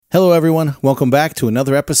Hello, everyone. Welcome back to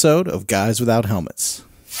another episode of Guys Without Helmets.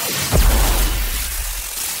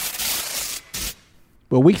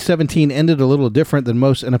 Well, Week 17 ended a little different than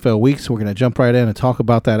most NFL weeks. We're going to jump right in and talk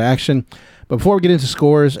about that action. But before we get into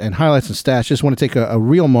scores and highlights and stats, just want to take a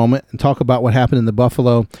real moment and talk about what happened in the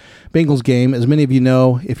Buffalo Bengals game. As many of you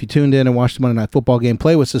know, if you tuned in and watched the Monday Night Football game,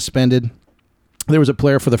 play was suspended. There was a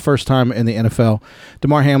player for the first time in the NFL.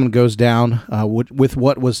 Damar Hamlin goes down with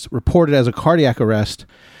what was reported as a cardiac arrest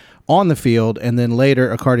on the field, and then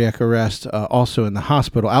later a cardiac arrest also in the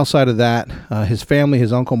hospital. Outside of that, his family,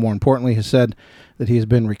 his uncle more importantly, has said that he has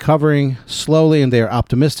been recovering slowly and they are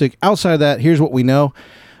optimistic. Outside of that, here's what we know.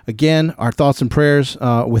 Again, our thoughts and prayers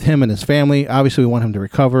with him and his family. Obviously, we want him to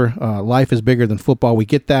recover. Life is bigger than football. We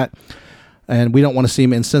get that. And we don't want to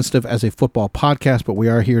seem insensitive as a football podcast, but we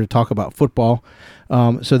are here to talk about football.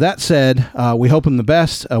 So that said, we hope him the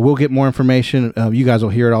best. We'll get more information. You guys will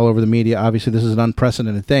hear it all over the media. Obviously, this is an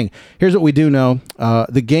unprecedented thing. Here's what we do know.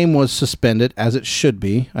 The game was suspended, as it should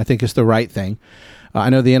be. I think it's the right thing. I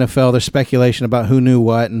know the NFL, there's speculation about who knew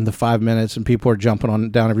what in the 5 minutes, and people are jumping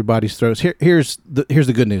down everybody's throats. Here's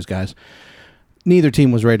the good news, guys. Neither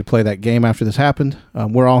team was ready to play that game after this happened.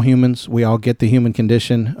 We're all humans. We all get the human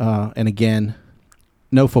condition. And again,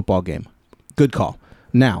 no football game. Good call.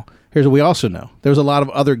 Now, here's what we also know. There's a lot of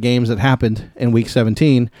other games that happened in Week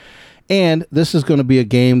 17. And this is going to be a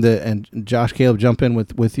game that, and Josh, Caleb, jump in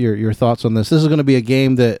with your thoughts on this. This is going to be a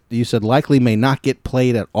game that you said likely may not get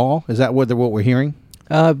played at all. Is that what we're hearing?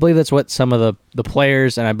 I believe that's what some of the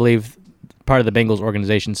players, and I believe part of the Bengals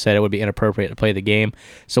organization said it would be inappropriate to play the game.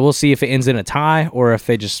 So we'll see if it ends in a tie or if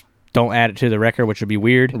they just don't add it to the record, which would be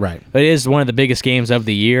weird. Right. But it is one of the biggest games of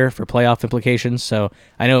the year for playoff implications. So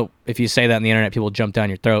I know if you say that on the internet, people jump down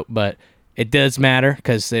your throat, but it does matter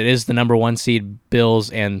because it is the number 1 seed Bills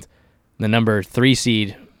and the number 3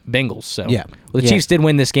 seed Bengals. So yeah. Well, the Chiefs did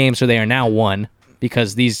win this game, so they are now 1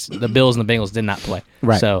 because the Bills and the Bengals did not play.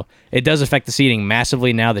 Right. So it does affect the seeding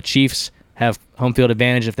massively. Now the Chiefs have home field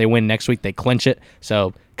advantage. If they win next week, they clinch it.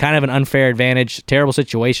 So kind of an unfair advantage. Terrible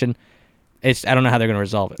situation. I don't know how they're going to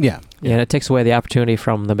resolve it. Yeah. And it takes away the opportunity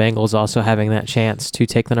from the Bengals also having that chance to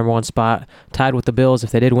take the number 1 spot, tied with the Bills if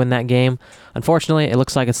they did win that game. Unfortunately, it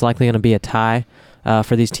looks like it's likely going to be a tie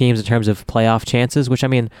for these teams in terms of playoff chances, which, I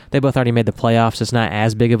mean, they both already made the playoffs. It's not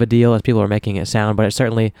as big of a deal as people are making it sound, but it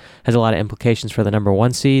certainly has a lot of implications for the number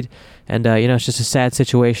 1 seed. And, it's just a sad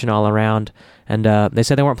situation all around. And they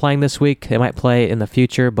said they weren't playing this week. They might play in the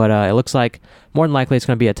future, but it looks like more than likely it's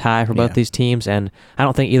going to be a tie for both these teams, and I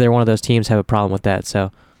don't think either one of those teams have a problem with that.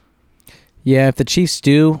 So, yeah, if the Chiefs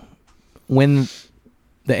do win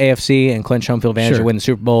the AFC and clinch home field advantage and win the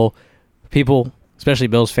Super Bowl, people, especially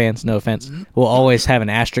Bills fans, no offense, will always have an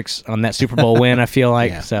asterisk on that Super Bowl win, I feel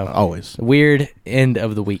like. So always. Weird end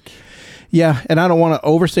of the week. Yeah, and I don't want to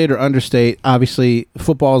overstate or understate. Obviously,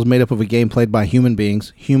 football is made up of a game played by human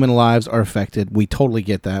beings. Human lives are affected. We totally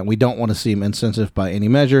get that. We don't want to seem insensitive by any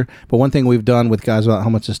measure. But one thing we've done with Guys Without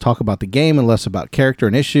Helmets is talk about the game and less about character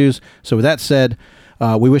and issues. So with that said,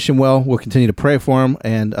 we wish him well. We'll continue to pray for him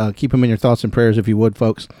and keep him in your thoughts and prayers if you would,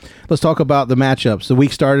 folks. Let's talk about the matchups. The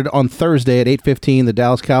week started on Thursday at 8:15. The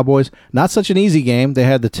Dallas Cowboys, not such an easy game. They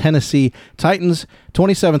had the Tennessee Titans,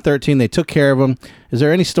 27-13. They took care of them. Is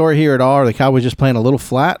there any story here at all? Are the Cowboys just playing a little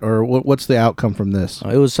flat, or what's the outcome from this?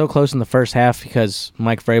 It was so close in the first half because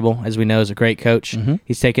Mike Vrabel, as we know, is a great coach. Mm-hmm.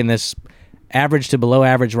 He's taken this average to below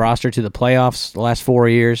average roster to the playoffs the last 4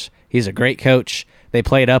 years. He's a great coach. They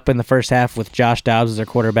played up in the first half with Josh Dobbs as their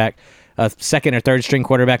quarterback. A second or third string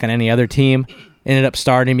quarterback on any other team ended up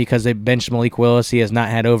starting because they benched Malik Willis. He has not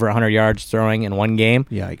had over 100 yards throwing in one game.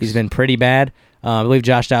 Yikes. He's been pretty bad. I believe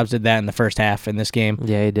Josh Dobbs did that in the first half in this game.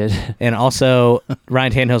 Yeah, he did. And also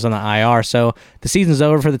Ryan Tannehill's on the IR. So the season's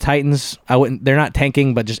over for the Titans. They're not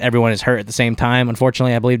tanking, but just everyone is hurt at the same time.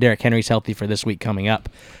 Unfortunately, I believe Derrick Henry's healthy for this week coming up.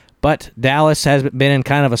 But Dallas has been in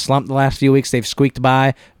kind of a slump the last few weeks. They've squeaked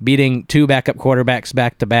by, beating 2 backup quarterbacks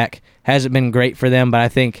back-to-back. Hasn't been great for them, but I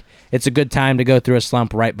think it's a good time to go through a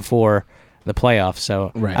slump right before the playoffs.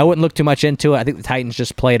 So I wouldn't look too much into it. I think the Titans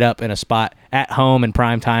just played up in a spot at home in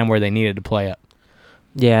prime time where they needed to play up.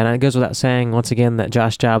 Yeah, and it goes without saying, once again, that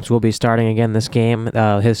Josh Dobbs will be starting again this game.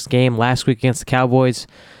 His game last week against the Cowboys,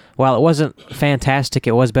 while it wasn't fantastic,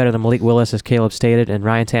 it was better than Malik Willis, as Caleb stated, and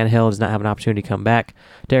Ryan Tannehill does not have an opportunity to come back.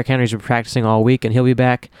 Derrick Henry's been practicing all week, and he'll be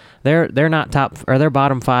back. they're not top, or they're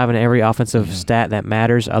bottom 5 in every offensive stat that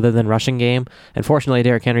matters other than rushing game. And fortunately,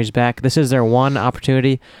 Derrick Henry's back. This is their one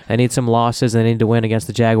opportunity. They need some losses, and they need to win against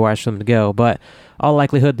the Jaguars for them to go. But all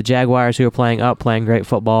likelihood, the Jaguars, who are playing great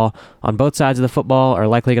football on both sides of the football, are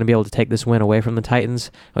likely going to be able to take this win away from the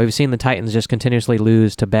Titans. We've seen the Titans just continuously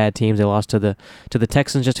lose to bad teams. They lost to the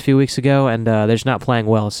Texans just a few weeks ago, and they're just not playing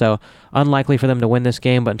well. So unlikely for them to win this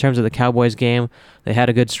game. But in terms of the Cowboys game, they had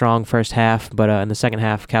a good, strong first half, but in the second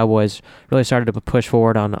half, Cowboys really started to push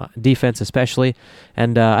forward on defense especially.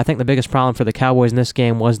 And I think the biggest problem for the Cowboys in this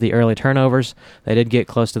game was the early turnovers. They did get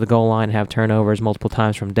close to the goal line and have turnovers multiple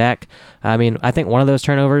times from Dak. I mean, I think one of those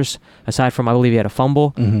turnovers, aside from I believe he had a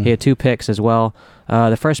fumble, he had 2 picks as well.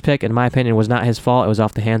 The first pick, in my opinion, was not his fault. It was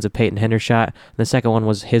off the hands of Peyton Hendershot. The second one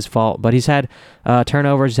was his fault. But he's had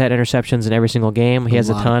turnovers, he's had interceptions in every single game. He has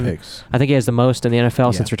a ton. I think he has the most in the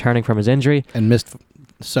NFL since returning from his injury. And missed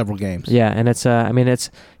several games. Yeah, and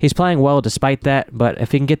he's playing well despite that. But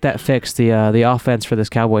if he can get that fixed, the offense for this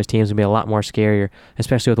Cowboys team is going to be a lot more scarier,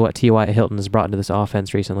 especially with what T.Y. Hilton has brought into this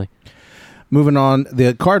offense recently. Moving on,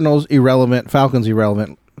 the Cardinals irrelevant, Falcons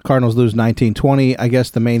irrelevant. Cardinals lose 19-20. I guess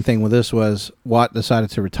the main thing with this was Watt decided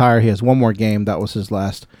to retire. He has one more game. That was his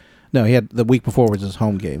last. No, he had the week before was his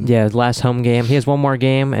home game. Yeah, his last home game. He has one more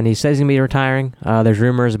game, and he says he's going to be retiring. There's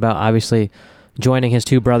rumors about obviously joining his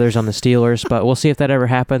 2 brothers on the Steelers, but we'll see if that ever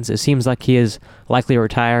happens. It seems like he is likely to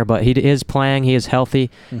retire, but he is playing. He is healthy,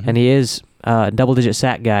 and he is a double-digit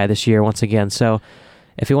sack guy this year once again. So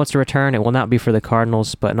if he wants to return, it will not be for the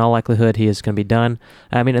Cardinals, but in all likelihood, he is going to be done.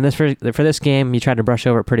 I mean, for this game, you tried to brush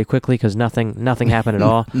over it pretty quickly because nothing happened at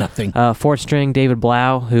all. Nothing. Fourth string David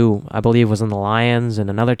Blau, who I believe was on the Lions and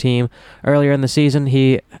another team earlier in the season,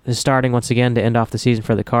 he is starting once again to end off the season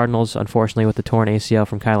for the Cardinals, unfortunately with the torn ACL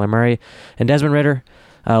from Kyler Murray. And Desmond Ridder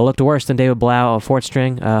looked worse than David Blau, a fourth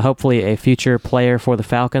string. Hopefully a future player for the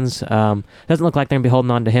Falcons. Doesn't look like they're going to be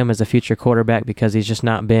holding on to him as a future quarterback because he's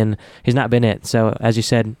not been it. So, as you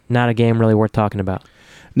said, not a game really worth talking about.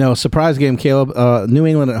 No, surprise game, Caleb. New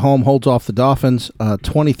England at home holds off the Dolphins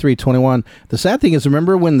 23-21. The sad thing is,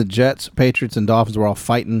 remember when the Jets, Patriots, and Dolphins were all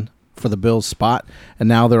fighting for the Bills' spot, and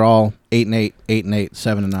now they're all 8-8, 8-8,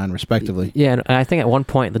 7-9, respectively. Yeah, and I think at one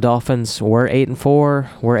point the Dolphins were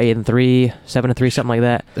 8-4, were 8-3, 7-3, something like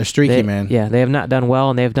that. They're streaky, man. Yeah, they have not done well,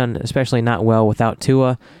 and they have done especially not well without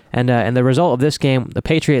Tua. And the result of this game, the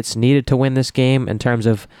Patriots needed to win this game in terms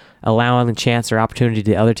of allowing a chance or opportunity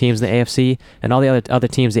to other teams in the AFC, and all the other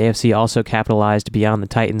teams in the AFC also capitalized beyond the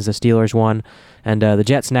Titans. The Steelers won, and the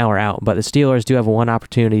Jets now are out, but the Steelers do have one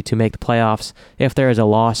opportunity to make the playoffs if there is a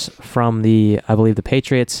loss from I believe the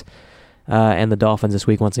Patriots and the Dolphins this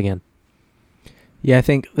week once again. Yeah, I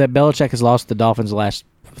think that Belichick has lost the Dolphins the last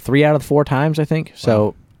 3 out of the 4 times, I think. So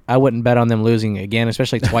wow. I wouldn't bet on them losing again,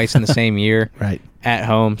 especially twice in the same year at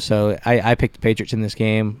home. So I picked the Patriots in this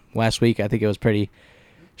game last week. I think it was pretty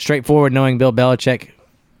straightforward knowing Bill Belichick.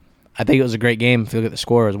 I think it was a great game. If you look at the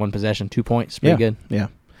score, it was 1 possession, 2 points. Pretty good.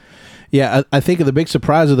 Yeah, I think of the big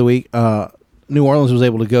surprise of the week, New Orleans was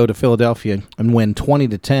able to go to Philadelphia and win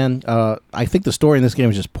 20-10. I think the story in this game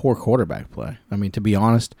is just poor quarterback play. I mean, to be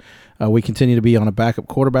honest, we continue to be on a backup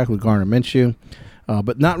quarterback with Gardner Minshew.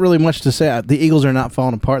 But not really much to say. The Eagles are not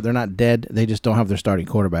falling apart. They're not dead. They just don't have their starting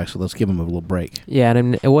quarterback, so let's give them a little break. Yeah,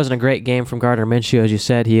 and it wasn't a great game from Gardner Minshew. As you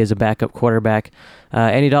said, he is a backup quarterback.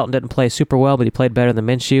 Andy Dalton didn't play super well, but he played better than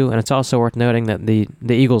Minshew. And it's also worth noting that the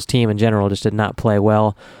Eagles team in general just did not play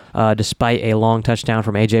well, despite a long touchdown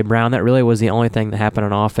from A.J. Brown. That really was the only thing that happened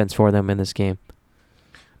on offense for them in this game.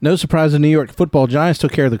 No surprise, the New York Football Giants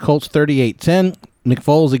took care of the Colts 38-10. Nick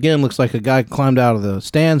Foles, again, looks like a guy climbed out of the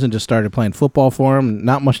stands and just started playing football for him.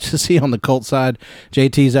 Not much to see on the Colts side.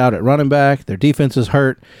 JT's out at running back. Their defense is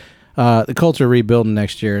hurt. The Colts are rebuilding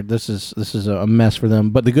next year. This is a mess for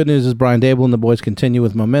them. But the good news is Brian Daboll and the boys continue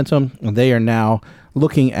with momentum, and they are now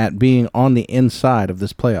looking at being on the inside of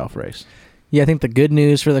this playoff race. Yeah, I think the good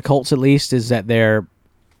news for the Colts, at least, is that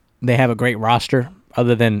they have a great roster,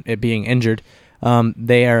 other than it being injured.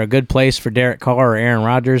 They are a good place for Derek Carr or Aaron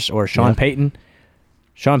Rodgers or Sean Payton.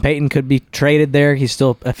 Sean Payton could be traded there. He's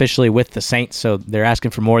still officially with the Saints, so they're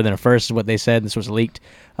asking for more than a first is what they said. This was leaked.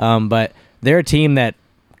 But they're a team that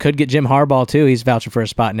could get Jim Harbaugh, too. He's vouching for a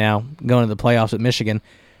spot now, going to the playoffs with Michigan.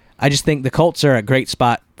 I just think the Colts are a great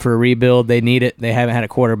spot for a rebuild. They need it. They haven't had a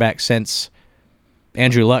quarterback since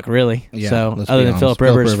Andrew Luck, really. Yeah, so other than Phillip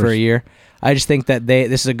Rivers for a year. I just think that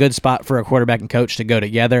this is a good spot for a quarterback and coach to go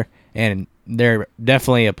together, and they're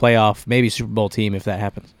definitely a playoff, maybe Super Bowl team if that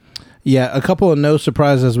happens. Yeah, a couple of no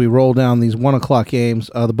surprises as we roll down these 1 o'clock games.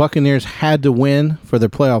 The Buccaneers had to win for their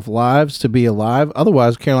playoff lives to be alive.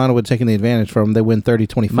 Otherwise, Carolina would have taken the advantage from them. They win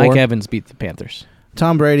 30-24. Mike Evans beat the Panthers.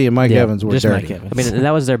 Tom Brady and Mike Evans were just dirty. Mike Evans. I mean,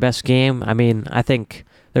 that was their best game. I mean, I think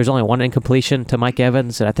there's only one incompletion to Mike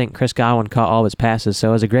Evans, and I think Chris Godwin caught all of his passes. So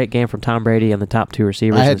it was a great game from Tom Brady and the top two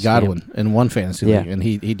receivers. I had this Godwin game. in one fantasy league, and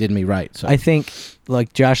he did me right. So I think,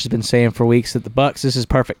 like Josh has been saying for weeks, that the Bucs, this is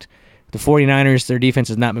perfect. The 49ers, their defense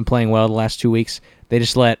has not been playing well the last 2 weeks. They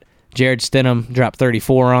just let Jared Stidham drop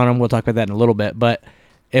 34 on them. We'll talk about that in a little bit. But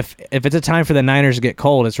if it's a time for the Niners to get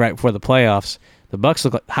cold, it's right before the playoffs. The Bucs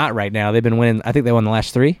look hot right now. They've been winning. I think they won the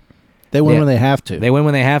last 3. they win when they have to. They win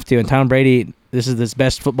when they have to. And Tom Brady, this is his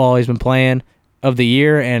best football he's been playing of the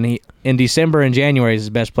year. And he in December and January is his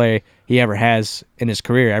best play he ever has in his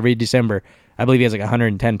career. Every December, I believe he has like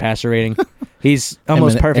 110 passer rating. He's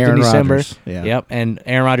almost perfect Aaron in December. Rodgers, yeah. Yep. And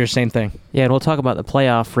Aaron Rodgers, same thing. Yeah, and we'll talk about the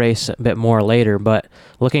playoff race a bit more later, but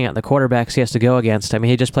looking at the quarterbacks he has to go against, I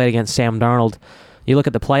mean, he just played against Sam Darnold. You look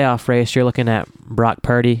at the playoff race, you're looking at Brock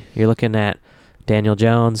Purdy, you're looking at Daniel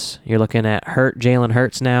Jones, you're looking at Jalen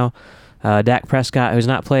Hurts now, Dak Prescott, who's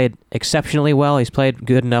not played exceptionally well. He's played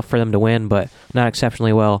good enough for them to win, but not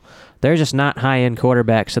exceptionally well. They're just not high-end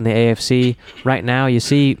quarterbacks in the AFC. Right now, you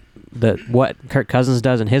see what Kirk Cousins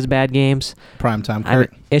does in his bad games. Primetime I mean,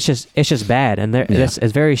 Kirk. it's just bad, and it's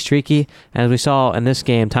very streaky. And as we saw in this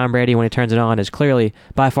game, Tom Brady, when he turns it on, is clearly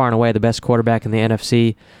by far and away the best quarterback in the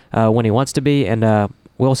NFC when he wants to be. And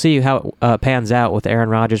we'll see how it pans out with Aaron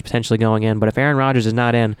Rodgers potentially going in. But if Aaron Rodgers is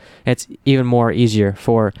not in, it's even more easier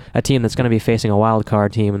for a team that's going to be facing a wild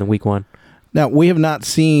card team in the week 1. Now, we have not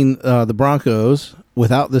seen the Broncos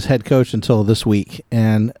without this head coach until this week,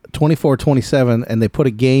 and 24-27, and they put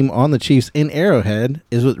a game on the Chiefs in Arrowhead.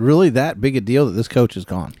 Is it really that big a deal that this coach is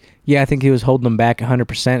gone? Yeah, I think he was holding them back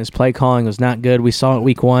 100%. His play calling was not good. We saw it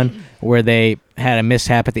week 1 where they had a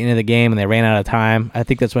mishap at the end of the game and they ran out of time. I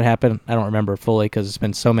think that's what happened. I don't remember fully because it's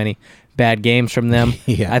been so many bad games from them.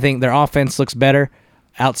 Yeah. I think their offense looks better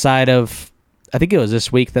outside of, I think it was this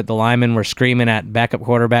week that the linemen were screaming at backup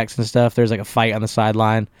quarterbacks and stuff. There's like a fight on the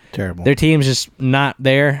sideline. Terrible. Their team's just not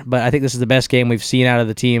there, but I think this is the best game we've seen out of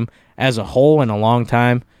the team as a whole in a long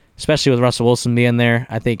time, especially with Russell Wilson being there.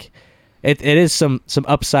 I think it is some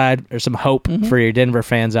upside or some hope for your Denver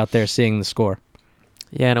fans out there seeing the score.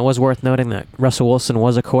 Yeah, and it was worth noting that Russell Wilson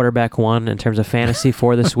was a quarterback 1 in terms of fantasy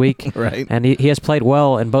for this week. Right. And he has played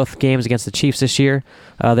well in both games against the Chiefs this year.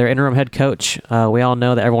 Their interim head coach, we all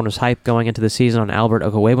know that everyone was hyped going into the season on Albert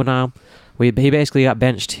Okwuegbunam. He basically got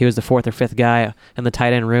benched. He was the 4th or 5th guy in the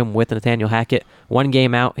tight end room with Nathaniel Hackett. 1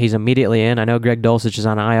 game out, he's immediately in. I know Greg Dulcich is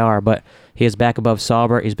on IR, but he is back above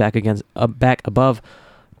Saubert. He's back above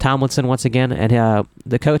Tomlinson once again, and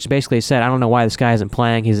the coach basically said, I don't know why this guy isn't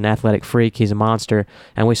playing. He's an athletic freak. He's a monster.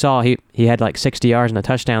 And we saw he had like 60 yards and a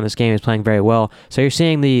touchdown this game. He's playing very well. So you're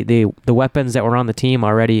seeing the weapons that were on the team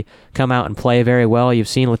already come out and play very well. You've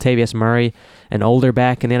seen Latavius Murray, an older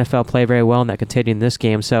back in the NFL, play very well, and that continued in this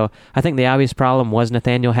game. So I think the obvious problem was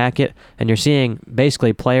Nathaniel Hackett, and you're seeing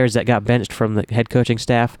basically players that got benched from the head coaching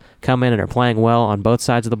staff come in and are playing well on both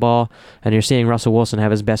sides of the ball, and you're seeing Russell Wilson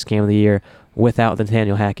have his best game of the year without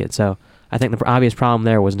Nathaniel Hackett. So I think the obvious problem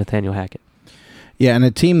there was Nathaniel Hackett. Yeah, and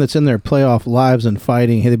a team that's in their playoff lives and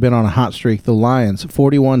fighting, they've been on a hot streak, the Lions,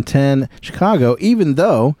 41-10 Chicago, even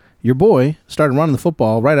though your boy started running the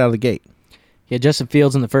football right out of the gate. Yeah, Justin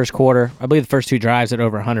Fields in the first quarter, I believe the first 2 drives had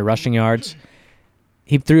over 100 rushing yards.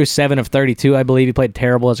 He threw 7 of 32, I believe. He played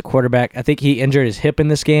terrible as a quarterback. I think he injured his hip in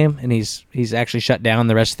this game, and he's actually shut down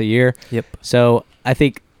the rest of the year. Yep. So I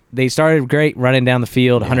think they started great running down the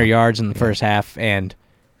field, 100 yards in the first half, and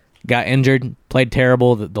got injured, played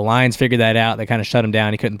terrible. The Lions figured that out. They kind of shut him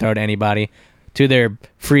down. He couldn't throw to anybody. To their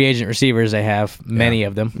free agent receivers, they have many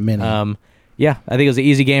of them. Many. Yeah, I think it was an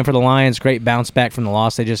easy game for the Lions. Great bounce back from the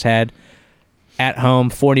loss they just had. At home,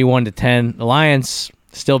 41-10. The Lions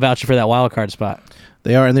still vouching for that wild card spot.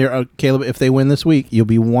 They are, and they're Caleb. If they win this week, you'll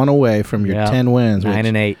be 1 away from your 10 wins.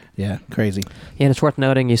 9-8. Yeah, crazy. Yeah, and it's worth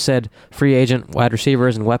noting, you said free agent wide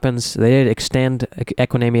receivers and weapons. They did extend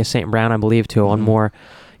Equanimeous St. Brown, I believe, to one more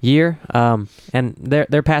year. And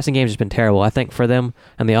their passing game has been terrible. I think for them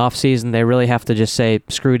in the offseason, they really have to just say,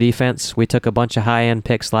 screw defense. We took a bunch of high-end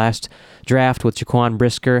picks last draft with Jaquan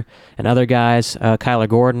Brisker and other guys, Kyler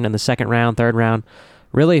Gordon in the 2nd round, 3rd round.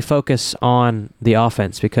 Really focus on the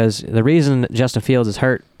offense, because the reason Justin Fields is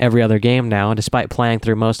hurt every other game now, despite playing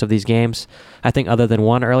through most of these games, I think other than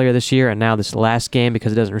one earlier this year and now this last game,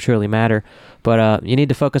 because it doesn't truly matter. But you need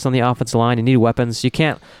to focus on the offensive line. You need weapons. You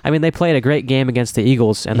can't. I mean, they played a great game against the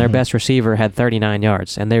Eagles, and their best receiver had 39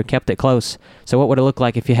 yards, and they kept it close. So what would it look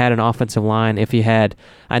like if you had an offensive line? If you had,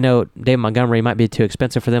 I know David Montgomery might be too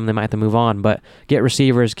expensive for them. They might have to move on, but get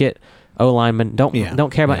receivers, get O-linemen, don't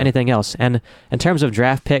care about anything else. And in terms of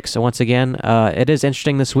draft picks, once again, it is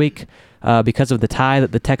interesting this week. because of the tie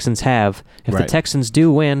that the Texans have. If the Right. Texans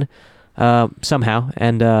do win somehow,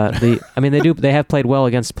 and they have played well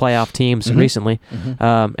against playoff teams recently,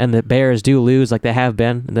 and the Bears do lose like they have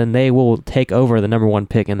been, then they will take over the number 1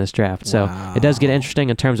 pick in this draft. So it does get interesting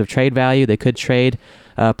in terms of trade value. They could trade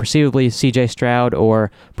perceivably C.J. Stroud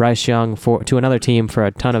or Bryce Young to another team for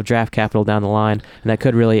a ton of draft capital down the line, and that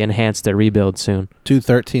could really enhance their rebuild soon. 2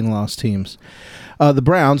 13-loss teams. The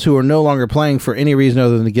Browns, who are no longer playing for any reason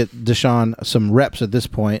other than to get Deshaun some reps at this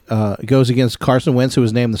point, goes against Carson Wentz, who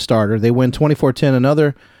was named the starter. They win 24-10,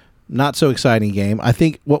 another not-so-exciting game. I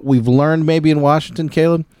think what we've learned maybe in Washington,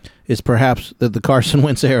 Caleb, is perhaps that the Carson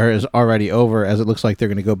Wentz era is already over, as it looks like they're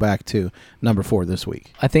going to go back to number 4 this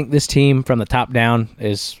week. I think this team from the top down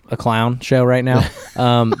is a clown show right now.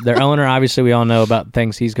 Their owner, obviously, we all know about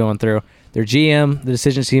things he's going through. Their GM, the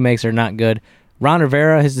decisions he makes are not good. Ron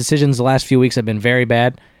Rivera, his decisions the last few weeks have been very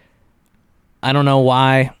bad. I don't know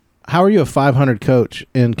why. How are you a 500 coach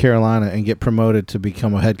in Carolina and get promoted to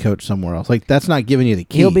become a head coach somewhere else? Like, that's not giving you the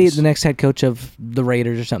keys. He'll be the next head coach of the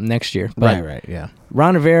Raiders or something next year. But Right, yeah.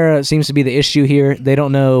 Ron Rivera seems to be the issue here. They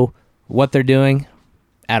don't know what they're doing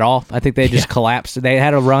at all. I think they just collapsed. They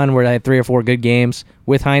had a run where they had 3 or 4 good games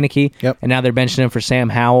with Heineke, and now they're benching him for Sam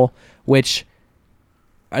Howell, which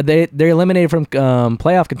they're eliminated from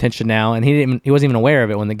playoff contention now, and he wasn't even aware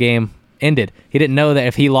of it when the game ended. He didn't know that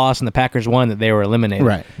if he lost and the Packers won that they were eliminated.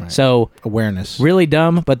 Right. So awareness. Really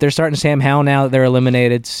dumb, but they're starting Sam Howell now that they're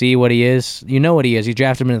eliminated. See what he is. You know what he is. You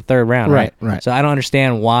drafted him in the 3rd round, right? Right. So I don't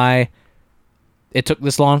understand why it took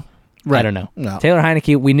this long. Right. I don't know. No. Taylor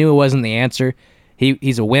Heineke, we knew it wasn't the answer.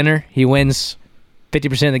 He's a winner. He wins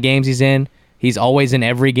 50% of the games he's in. He's always in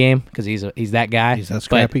every game because he's that guy. He's that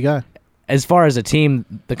scrappy guy. As far as a team,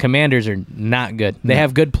 the Commanders are not good. They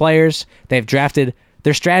have good players. They've drafted.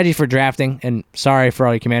 Their strategy for drafting, and sorry for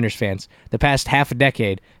all you Commanders fans, the past half a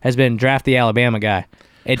decade has been draft the Alabama guy.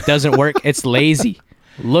 It doesn't work. It's lazy.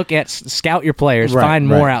 Scout your players. Find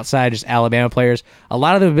more outside just Alabama players. A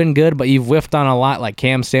lot of them have been good, but you've whiffed on a lot, like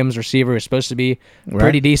Cam Sims, receiver, who's supposed to be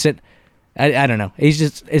pretty decent. I don't know.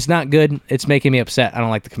 It's not good. It's making me upset. I don't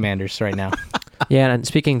like the Commanders right now. Yeah, and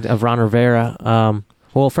speaking of Ron Rivera,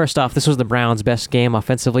 well, first off, this was the Browns' best game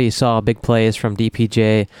offensively. You saw big plays from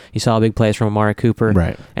DPJ. You saw big plays from Amari Cooper.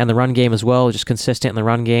 Right. And the run game as well, just consistent in the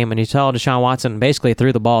run game. And you saw Deshaun Watson basically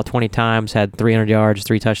threw the ball 20 times, had 300 yards,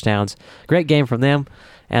 3 touchdowns. Great game from them.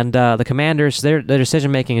 And the Commanders, their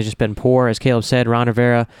decision-making has just been poor. As Caleb said, Ron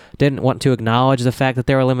Rivera didn't want to acknowledge the fact that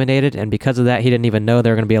they were eliminated, and because of that, he didn't even know they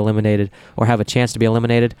were going to be eliminated or have a chance to be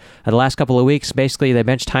eliminated. The last couple of weeks, basically, they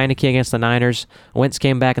benched Heineke against the Niners. Wentz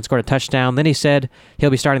came back and scored a touchdown. Then he said he'll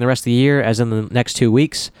be starting the rest of the year, as in the next 2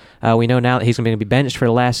 weeks. We know now that he's going to be benched for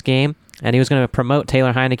the last game. And he was going to promote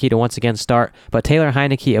Taylor Heineke to once again start. But Taylor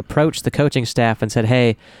Heineke approached the coaching staff and said,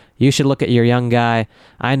 hey, you should look at your young guy.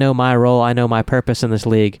 I know my role. I know my purpose in this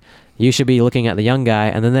league. You should be looking at the young guy.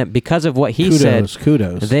 And then because of what he said,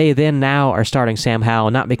 they then now are starting Sam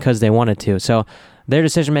Howell, not because they wanted to. So their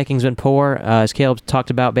decision-making has been poor. As Caleb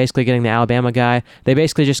talked about, basically getting the Alabama guy. They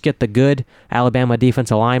basically just get the good Alabama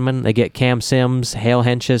defensive lineman. They get Cam Sims, Hale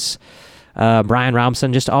Henches, Brian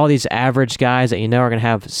Robinson, just all these average guys that you know are going to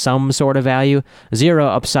have some sort of value. 0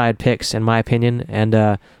 upside picks, in my opinion, and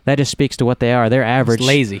that just speaks to what they are. They're average. It's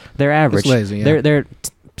lazy. They're average. It's lazy, yeah. They're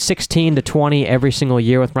 16 to 20 every single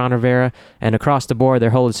year with Ron Rivera, and across the board, their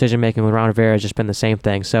whole decision-making with Ron Rivera has just been the same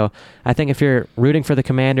thing. So I think if you're rooting for the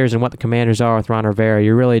Commanders and what the Commanders are with Ron Rivera,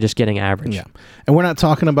 you're really just getting average. Yeah, and we're not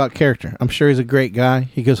talking about character. I'm sure he's a great guy.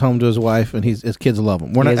 He goes home to his wife, and his kids love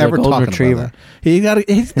him. We're not ever talking about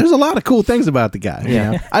that. There's a lot of cool things about the guy.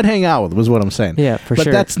 Yeah, you know? I'd hang out with him, is what I'm saying. Yeah, for sure.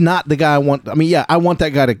 But that's not the guy I want. I mean, yeah, I want that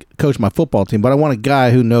guy to coach my football team, but I want a guy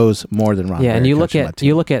who knows more than Ron. Yeah, and you look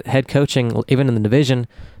at head coaching, even in the division.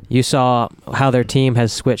 You saw how their team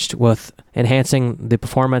has switched with enhancing the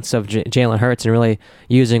performance of Jalen Hurts and really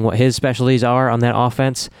using what his specialties are on that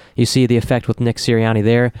offense. You see the effect with Nick Sirianni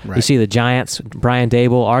there. Right. You see the Giants, Brian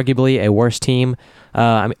Dable, arguably a worse team.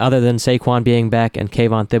 Other than Saquon being back and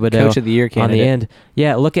Kayvon Thibodeau Coach of the Year candidate. On the end.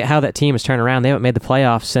 Yeah, look at how that team has turned around. They haven't made the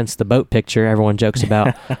playoffs since the boat picture everyone jokes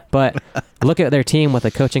about. But look at their team with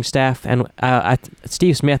a coaching staff. And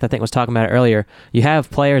Steve Smith, I think, was talking about it earlier. You have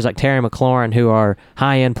players like Terry McLaurin who are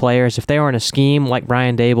high-end players. If they were in a scheme like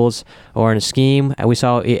Brian Dable's or in a scheme, we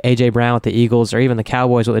saw A.J. Brown with the Eagles or even the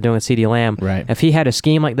Cowboys, what they're doing with CeeDee Lamb. Right. If he had a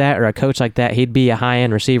scheme like that or a coach like that, he'd be a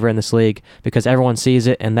high-end receiver in this league because everyone sees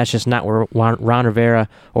it, and that's just not where Ron Rivera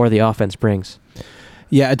or the offense brings.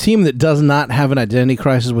 Yeah, a team that does not have an identity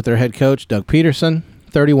crisis with their head coach, Doug Peterson,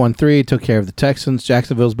 31-3, took care of the Texans.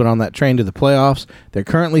 Jacksonville's been on that train to the playoffs. They're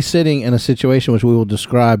currently sitting in a situation which we will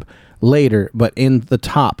describe later, but in the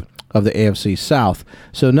top of the AFC South.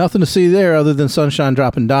 So nothing to see there other than Sunshine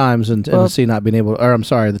dropping dimes and Tennessee not being able to, or I'm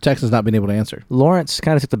sorry, the Texans not being able to answer. Lawrence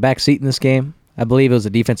kind of took the back seat in this game. I believe it was a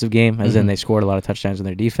defensive game, as in they scored a lot of touchdowns in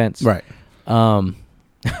their defense. Right. And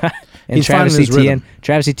He's Travis finding his rhythm.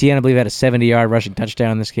 Etienne, I believe, had a 70-yard rushing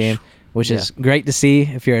touchdown in this game, which is great to see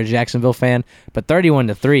if you're a Jacksonville fan. But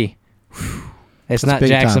 31-3, it's not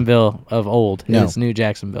Jacksonville of old. No. It's new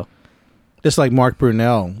Jacksonville. Just like Mark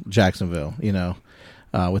Brunell, Jacksonville,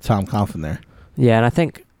 with Tom Coughlin there. Yeah, and I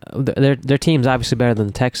think their team's obviously better than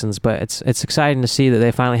the Texans, but it's exciting to see that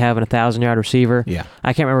they finally have an 1,000-yard receiver. Yeah.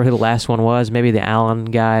 I can't remember who the last one was. Maybe the Allen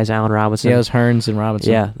guys, Allen Robinson. Yeah, it was Hearns and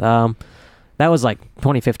Robinson. Yeah. That was like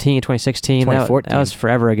 2015, 2016. 2014. That was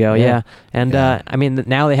forever ago, yeah. And, I mean,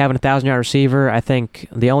 now they have an 1,000-yard receiver. I think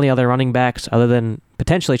the only other running backs other than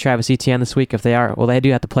potentially Travis Etienne this week, if they are, well, they do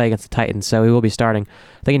have to play against the Titans, so he will be starting.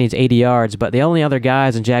 I think he needs 80 yards, but the only other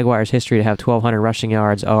guys in Jaguars history to have 1,200 rushing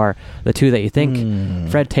yards are the two that you think,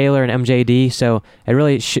 Fred Taylor and MJD, so it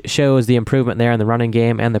really shows the improvement there in the running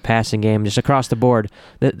game and the passing game, just across the board.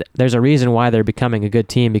 There's a reason why they're becoming a good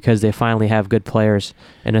team, because they finally have good players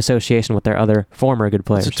in association with their other former good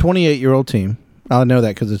players. It's a 28-year-old team. I know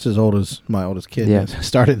that because it's as old as my oldest kid. Yeah.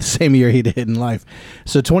 Started the same year he did in life.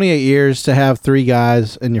 So 28 years to have three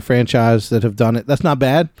guys in your franchise that have done it, that's not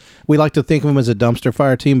bad. We like to think of them as a dumpster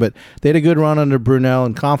fire team, but they had a good run under Brunell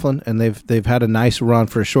and Coughlin, and they've had a nice run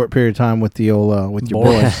for a short period of time with the old with your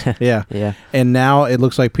boys. Yeah. Yeah. And now it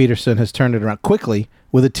looks like Peterson has turned it around quickly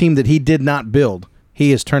with a team that he did not build.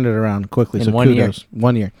 He has turned it around quickly. In so 1 year. kudos.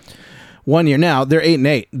 1 year. 1 year. Now they're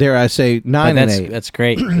 8-8. Dare I say 9-8? That's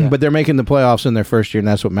great. Yeah. But they're making the playoffs in their first year, and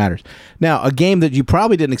that's what matters. Now, a game that you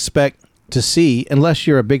probably didn't expect to see, unless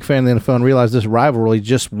you're a big fan of the NFL and realize this rivalry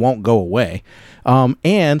just won't go away.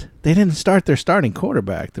 And they didn't start their starting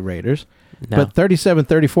quarterback, the Raiders. No. But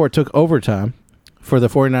 37-34 took overtime for the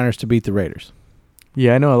 49ers to beat the Raiders.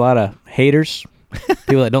 Yeah, I know a lot of haters,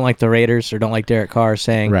 people that don't like the Raiders or don't like Derek Carr,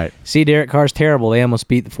 saying, Right. see, Derek Carr's terrible. They almost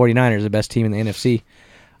beat the 49ers, the best team in the NFC.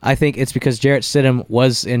 I think it's because Jarrett Stidham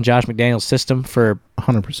was in Josh McDaniels' system for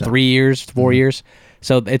 100%. 3 years, 4 years.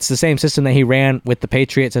 So it's the same system that he ran with the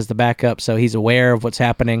Patriots as the backup, so he's aware of what's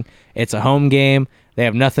happening. It's a home game. They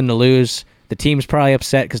have nothing to lose. The team's probably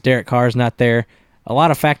upset because Derek Carr's not there. A lot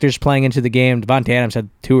of factors playing into the game. Devontae Adams had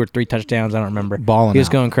 2 or 3 touchdowns. I don't remember. Balling He was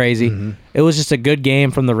out. going crazy. It was just a good game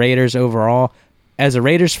from the Raiders overall. As a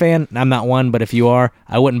Raiders fan, I'm not one, but if you are,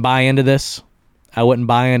 I wouldn't buy into this. I wouldn't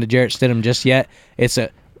buy into Jarrett Stidham just yet.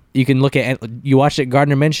 You can look at, you watched it,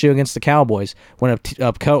 Gardner Minshew against the Cowboys. When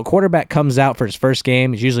a quarterback comes out for his first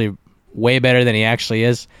game, he's usually way better than he actually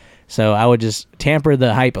is. So I would just tamper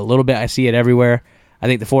the hype a little bit. I see it everywhere. I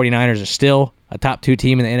think the 49ers are still a top 2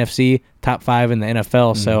 team in the NFC, top 5 in the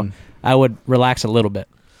NFL. So I would relax a little bit.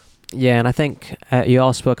 Yeah, and I think you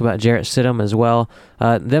all spoke about Jarrett Stidham as well.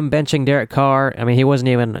 Them benching Derek Carr, I mean, he wasn't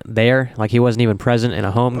even there. Like, he wasn't even present in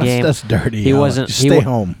a home game. That's dirty. He Alex. wasn't. Just stay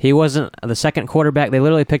home. He wasn't the second quarterback. They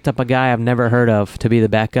literally picked up a guy I've never heard of to be the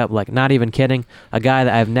backup. Like, not even kidding. A guy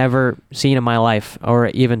that I've never seen in my life or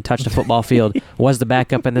even touched a football field was the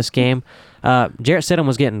backup in this game. Jarrett Stidham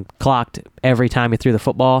was getting clocked every time he threw the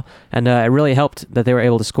football, and it really helped that they were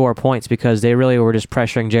able to score points because they really were just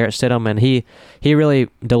pressuring Jarrett Stidham, and he really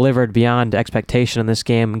delivered beyond expectation in this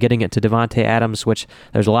game, getting it to Devontae Adams, which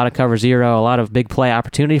there's a lot of cover zero, a lot of big play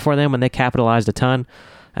opportunity for them, and they capitalized a ton.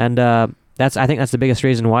 And I think that's the biggest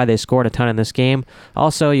reason why they scored a ton in this game.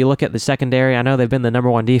 Also, you look at the secondary. I know they've been the number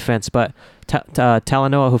 1 defense, but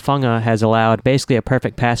Talanoa Hufanga has allowed basically a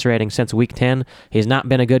perfect passer rating since Week 10. He's not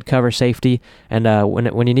been a good cover safety, and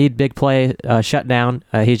when you need big play shutdown,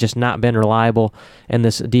 he's just not been reliable in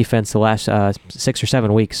this defense the last 6 or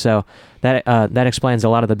 7 weeks. So that explains a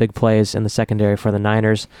lot of the big plays in the secondary for the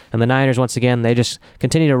Niners. And the Niners, once again, they just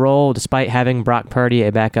continue to roll despite having Brock Purdy,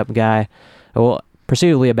 a backup guy. Well,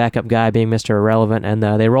 presumably a backup guy being Mr. Irrelevant, and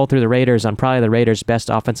they rolled through the Raiders on probably the Raiders' best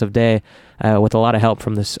offensive day with a lot of help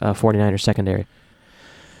from this 49ers secondary.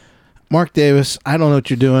 Mark Davis, I don't know what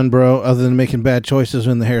you're doing, bro, other than making bad choices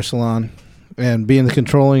in the hair salon and being the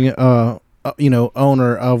controlling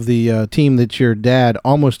owner of the team that your dad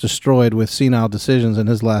almost destroyed with senile decisions in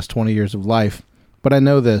his last 20 years of life. But I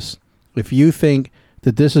know this. If you think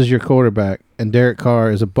that this is your quarterback and Derek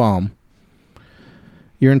Carr is a bum,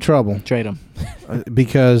 you're in trouble. Trade him.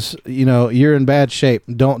 Because, you're in bad shape.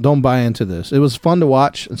 Don't buy into this. It was fun to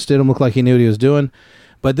watch, and Stidham looked like he knew what he was doing.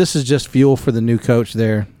 But this is just fuel for the new coach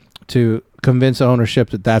there to convince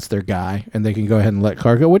ownership that that's their guy, and they can go ahead and let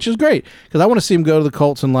Carr go, which is great. Because I want to see him go to the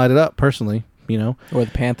Colts and light it up, personally. Or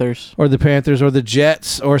the Panthers. Or the Panthers, or the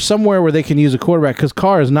Jets, or somewhere where they can use a quarterback. Because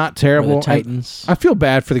Carr is not terrible. Or the Titans. I feel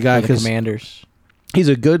bad for the guy Or the because Commanders. He's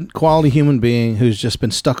a good quality human being who's just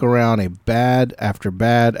been stuck around a bad after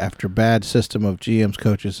bad after bad system of GMs,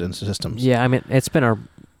 coaches, and systems. Yeah, I mean, it's been a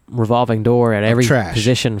revolving door at every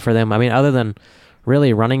position for them. I mean, other than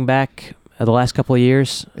really running back the last couple of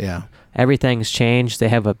years, Yeah. everything's changed. They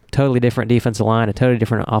have a totally different defensive line, a totally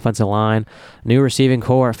different offensive line, new receiving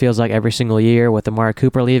core, it feels like every single year with Amari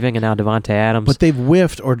Cooper leaving and now Devontae Adams. But they've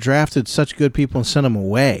whiffed or drafted such good people and sent them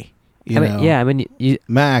away. You know?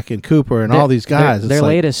 Mack and Cooper and all these guys. Their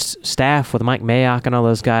latest staff with Mike Mayock and all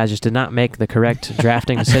those guys just did not make the correct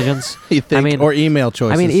drafting decisions. You think, or email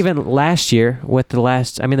choices. I mean, even last year with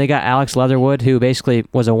they got Alex Leatherwood, who basically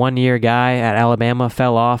was a one-year guy at Alabama,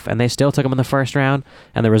 fell off, and they still took him in the first round.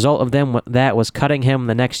 And the result of that was cutting him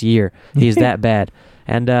the next year. He's that bad.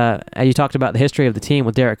 And you talked about the history of the team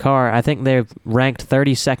with Derek Carr. I think they've ranked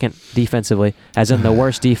 32nd defensively, as in the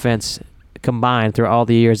worst defense combined through all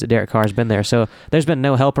the years that Derek Carr's been there. So there's been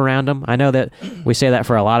no help around him. I know that we say that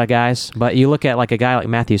for a lot of guys, but you look at like a guy like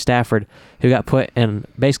Matthew Stafford, who got put in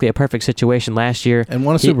basically a perfect situation last year. And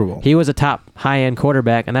won a Super Bowl. He was a top high-end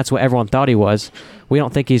quarterback, and that's what everyone thought he was. We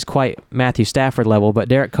don't think he's quite Matthew Stafford level, but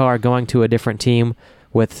Derek Carr going to a different team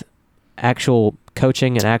with actual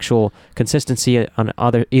coaching and actual consistency on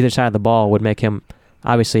either side of the ball would make him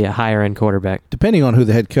obviously a higher-end quarterback. Depending on who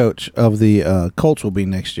the head coach of the Colts will be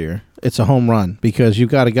next year, it's a home run because you've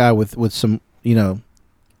got a guy with some,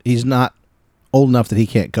 he's not old enough that he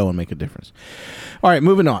can't go and make a difference. All right,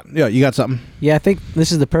 moving on. Yeah, you got something? Yeah, I think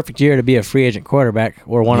this is the perfect year to be a free agent quarterback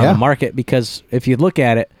or one on the market because if you look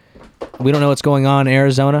at it, we don't know what's going on in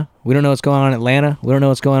Arizona. We don't know what's going on in Atlanta. We don't know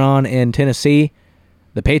what's going on in Tennessee.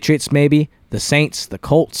 The Patriots, maybe. The Saints, the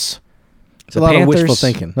Colts. It's a lot of wishful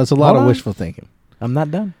thinking. That's a lot of wishful thinking. I'm not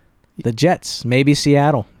done. The Jets, maybe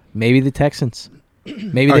Seattle, maybe the Texans,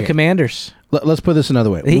 maybe the Commanders. Let's put this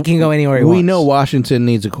another way. He can go anywhere he wants. We know Washington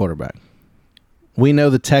needs a quarterback. We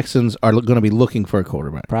know the Texans are going to be looking for a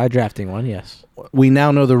quarterback. Probably drafting one, yes. We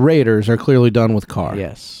now know the Raiders are clearly done with Carr.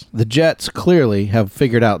 Yes. The Jets clearly have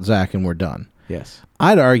figured out Zach and we're done. Yes.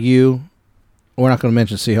 I'd argue we're not going to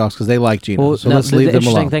mention Seahawks because they like Geno, let's leave them alone. The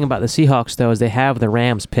interesting thing about the Seahawks, though, is they have the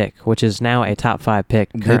Rams pick, which is now a top 5 pick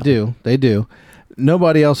currently. They do.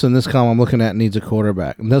 Nobody else in this column I'm looking at needs a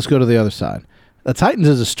quarterback. Let's go to the other side. The Titans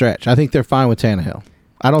is a stretch. I think they're fine with Tannehill.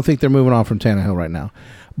 I don't think they're moving on from Tannehill right now.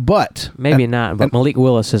 But maybe not, but Malik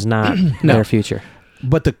Willis is not their future.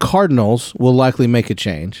 But the Cardinals will likely make a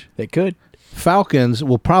change. They could. Falcons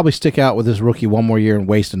will probably stick out with this rookie one more year and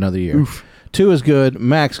waste another year. Oof. 2 is good.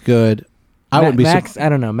 Max good. I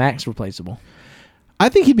don't know. Max replaceable. I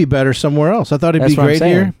think he'd be better somewhere else. I thought he'd be great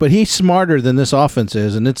here, but he's smarter than this offense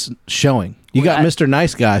is, and it's showing. You got Mr.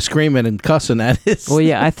 Nice Guy screaming and cussing at his. Well,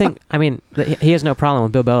 yeah, he has no problem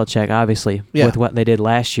with Bill Belichick, obviously, with what they did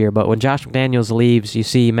last year. But when Josh McDaniels leaves, you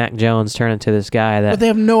see Mac Jones turn into this guy that. But they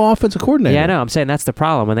have no offensive coordinator. Yeah, I know. I'm saying that's the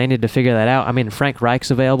problem, and they need to figure that out. I mean, Frank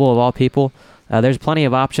Reich's available of all people. There's plenty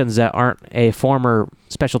of options that aren't a former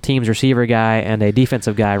special teams receiver guy and a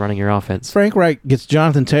defensive guy running your offense. Frank Reich gets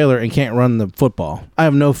Jonathan Taylor and can't run the football. I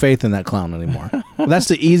have no faith in that clown anymore. That's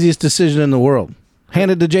the easiest decision in the world.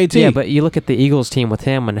 Hand it to JT. Yeah, but you look at the Eagles team with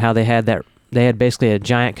him and how they had basically a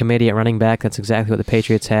giant committee at running back. That's exactly what the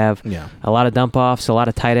Patriots have. Yeah. A lot of dump-offs, a lot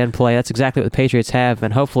of tight end play. That's exactly what the Patriots have.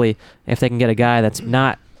 And hopefully, if they can get a guy that's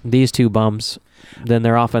not these two bums, then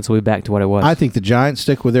their offense will be back to what it was. I think the Giants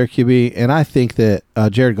stick with their QB, and I think that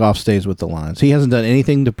Jared Goff stays with the Lions. He hasn't done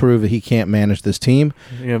anything to prove that he can't manage this team.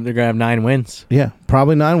 They're going to have 9 wins. Yeah,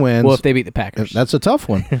 probably 9 wins. Well, if they beat the Packers. That's a tough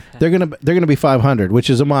one. They're gonna be 500, which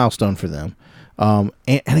is a milestone for them. And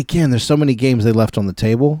again, there's so many games they left on the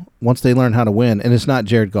table once they learn how to win, and it's not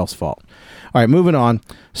Jared Goff's fault. All right, moving on.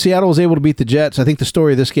 Seattle was able to beat the Jets. I think the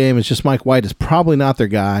story of this game is just Mike White is probably not their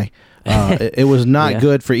guy. It was not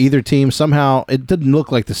good for either team. Somehow, it didn't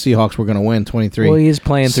look like the Seahawks were going to win 23. Well, he's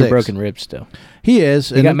playing through broken ribs still. He is.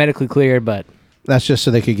 He got medically cleared, but that's just so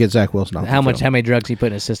they could get Zach Wilson off. How many drugs he put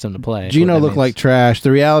in his system to play? Geno looked like trash. The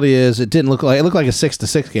reality is, it looked like a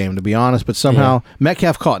 6-6 game, to be honest. But somehow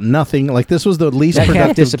Metcalf caught nothing. Like this was the least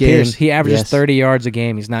productive game. He averages 30 yards a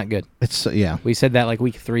game. He's not good. It's We said that like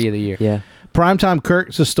week 3 of the year. Yeah. Primetime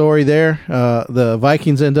Kirk's a story there. The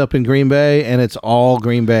Vikings end up in Green Bay, and it's all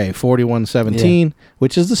Green Bay, 41-17,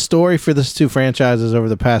 which is the story for these two franchises over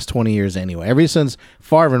the past 20 years anyway. Ever since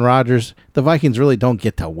Favre and Rodgers, the Vikings really don't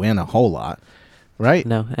get to win a whole lot, right?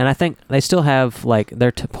 No, and I think they still have, like,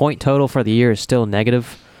 their point total for the year is still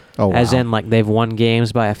negative. Oh, wow. As in, like, they've won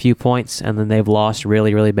games by a few points, and then they've lost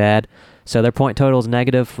really, really bad. So their point total is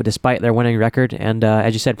negative despite their winning record. And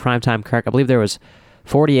as you said, Primetime Kirk, I believe there was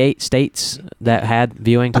 48 states that had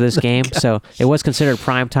viewing to this game, so it was considered a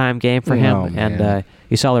primetime game for him, and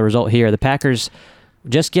you saw the result here. The Packers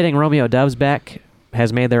just getting Romeo Doubs back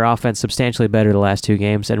has made their offense substantially better the last 2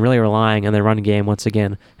 games, and really relying on their run game once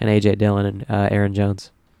again, and A.J. Dillon and Aaron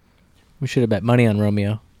Jones. We should have bet money on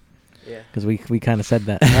Romeo. Yeah. Because we kind of said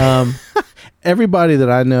that. Everybody that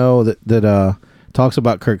I know that talks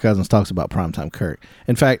about Kirk Cousins talks about primetime Kirk.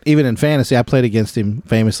 In fact, even in fantasy, I played against him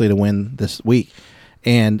famously to win this week.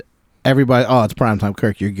 And everybody, it's primetime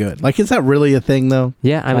Kirk, you're good. Like, is that really a thing, though?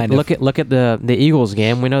 Yeah, I mean, look at the Eagles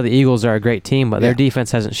game. We know the Eagles are a great team, but their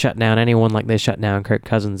defense hasn't shut down anyone like they shut down Kirk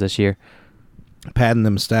Cousins this year. Padding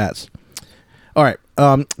them stats. All right.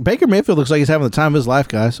 Baker Mayfield looks like he's having the time of his life,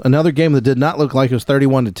 guys. Another game that did not look like it was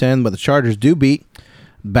 31-10, but the Chargers do beat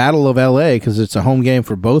Battle of L.A. because it's a home game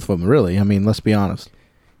for both of them, really. I mean, let's be honest.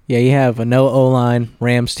 Yeah, you have a no O-line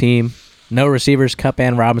Rams team, no receivers, Kupp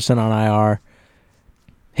and Robinson on IR.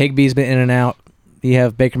 Higbee's been in and out. You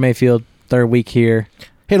have Baker Mayfield, 3rd week here.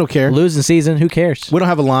 He don't care. Losing season, who cares? We don't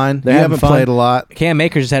have a line. They're We having haven't fun. played a lot. Cam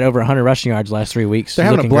Akers has had over 100 rushing yards the last 3 weeks. They're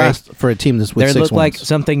He's having a looking blast great. for a team that's with They 6 look like wins.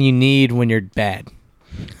 something you need when you're bad.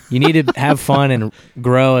 You need to have fun and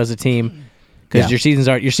grow as a team because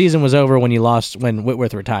your season was over when you lost when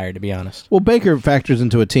Whitworth retired. To be honest, Well, Baker factors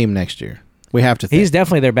into a team next year. We have to think. he's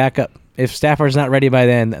definitely their backup. If Stafford's not ready by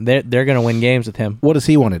then, they're going to win games with him. What does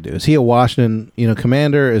he want to do? Is he a Washington,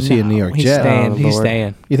 Commander? Is he a New York he's Jet? Staying. Oh, He's Lord.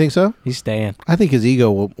 staying. You think so? He's staying. I think his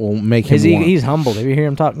ego will make him. He's humble. Did you hear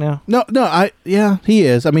him talk now? No, he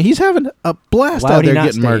is. I mean, he's having a blast Why out would he there not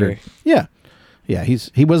getting stay murdered. here? Yeah.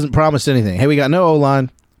 He wasn't promised anything. Hey, we got no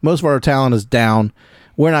O-line. Most of our talent is down.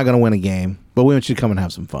 We're not going to win a game, but we want you to come and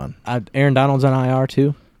have some fun. Aaron Donald's on IR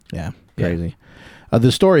too. Yeah, crazy.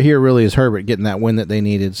 The story here really is Herbert getting that win that they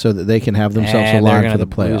needed so that they can have themselves aligned for the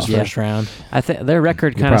playoffs. Lose first round. I think their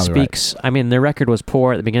record You're kind of probably speaks. I mean, their record was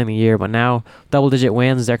poor at the beginning of the year, but now double-digit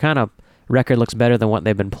wins. Their kind of record looks better than what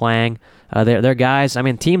they've been playing. Their guys. I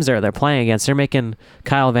mean, teams they're playing against. They're making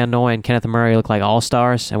Kyle Van Noy and Kenneth Murray look like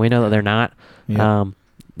all-stars, and we know that they're not.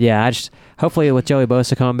 Yeah. I just hopefully with Joey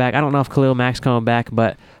Bosa coming back. I don't know if Khalil Mack's coming back,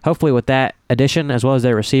 but hopefully with that addition as well as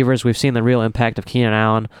their receivers, we've seen the real impact of Keenan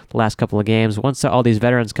Allen the last couple of games. Once all these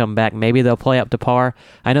veterans come back, maybe they'll play up to par.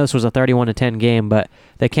 I know this was a 31-10 game, but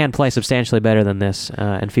they can play substantially better than this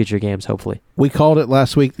in future games, hopefully. We called it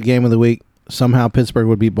last week, the game of the week. Somehow Pittsburgh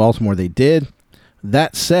would beat Baltimore. They did.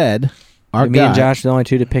 That said, Me and Josh are the only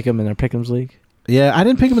two to pick him in our Pick'ems league. Yeah, I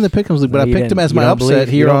didn't pick him in the Pick'ems league, but No, I you picked him didn't. as You my don't upset believe?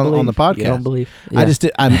 You here don't on believe? the podcast. You don't believe? I just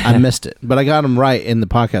did. I missed it, but I got him right in the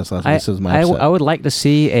podcast last week. This is my upset. I would like to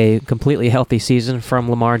see a completely healthy season from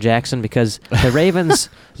Lamar Jackson because the Ravens,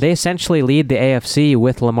 they essentially lead the AFC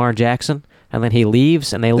with Lamar Jackson, and then he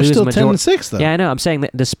leaves and they They're lose still majority. 10-6 though. Yeah, I know. I'm saying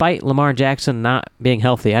that despite Lamar Jackson not being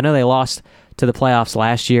healthy, I know they lost to the playoffs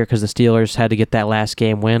last year because the Steelers had to get that last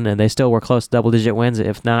game win, and they still were close to double-digit wins,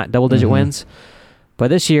 if not double-digit wins. But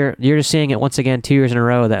this year, you're just seeing it once again 2 years in a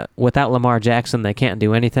row that without Lamar Jackson, they can't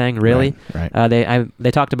do anything, really. Right.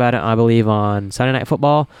 They talked about it, I believe, on Sunday Night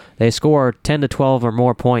Football. They score 10 to 12 or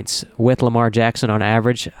more points with Lamar Jackson on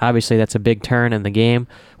average. Obviously, that's a big turn in the game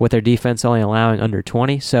with their defense only allowing under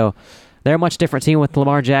 20. So they're a much different team with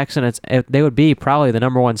Lamar Jackson. They would be probably the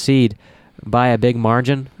number 1 seed by a big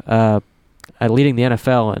margin, leading the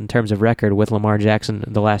NFL in terms of record with Lamar Jackson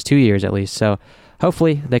the last 2 years at least. So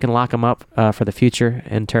hopefully they can lock him up for the future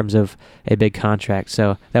in terms of a big contract.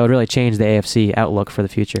 So that would really change the AFC outlook for the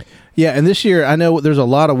future. Yeah, and this year, I know there's a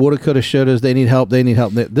lot of woulda, coulda, shouldas. They need help.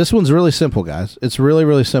 This one's really simple, guys. It's really,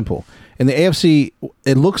 really simple. In the AFC,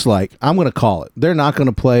 it looks like, I'm going to call it, they're not going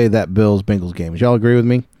to play that Bills-Bengals game. Y'all agree with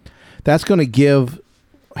me? That's going to give,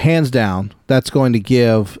 hands down, that's going to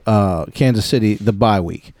give Kansas City the bye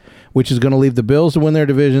week, which is going to leave the Bills to win their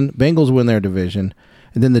division, Bengals win their division,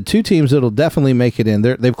 and then the two teams that'll definitely make it in,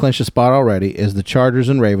 they've clinched a spot already, is the Chargers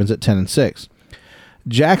and Ravens at 10-6.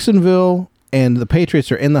 Jacksonville and the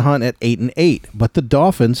Patriots are in the hunt at 8-8, but the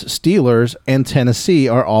Dolphins, Steelers, and Tennessee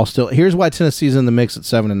are all still. Here's why Tennessee's in the mix at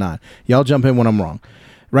 7-9. Y'all jump in when I'm wrong.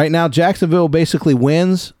 Right now, Jacksonville basically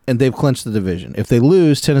wins, and they've clinched the division. If they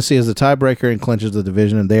lose, Tennessee is the tiebreaker and clinches the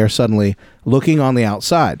division, and they are suddenly looking on the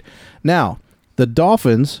outside. Now, the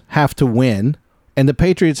Dolphins have to win, and the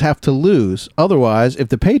Patriots have to lose. Otherwise, if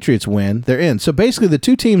the Patriots win, they're in. So basically, the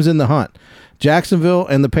two teams in the hunt, Jacksonville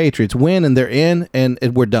and the Patriots, win, and they're in, and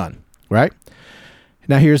we're done, right?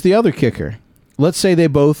 Now, here's the other kicker. Let's say they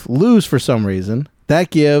both lose for some reason. That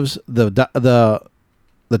gives the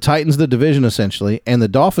Titans the division, essentially, and the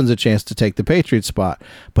Dolphins a chance to take the Patriots spot.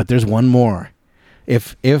 But there's one more.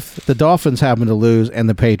 If the Dolphins happen to lose and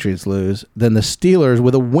the Patriots lose, then the Steelers,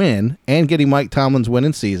 with a win and getting Mike Tomlin's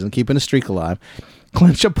winning season, keeping a streak alive,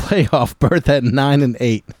 clinch a playoff berth at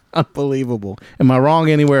 9-8. Unbelievable. Am I wrong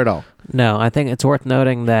anywhere at all? No, I think it's worth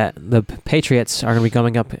noting that the Patriots are going to be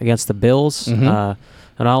coming up against the Bills. Mhm.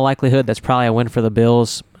 In all likelihood, that's probably a win for the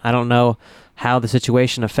Bills. I don't know how the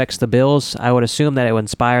situation affects the Bills. I would assume that it would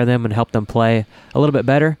inspire them and help them play a little bit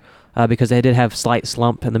better because they did have a slight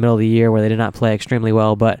slump in the middle of the year where they did not play extremely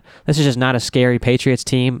well. But this is just not a scary Patriots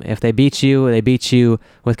team. If they beat you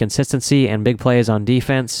with consistency and big plays on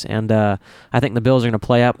defense. And I think the Bills are going to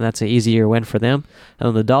play up, and that's an easier win for them.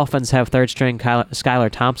 And the Dolphins have third-string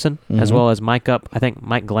Skylar Thompson as well as Mike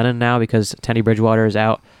Glennon now because Teddy Bridgewater is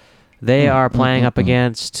out. They are playing up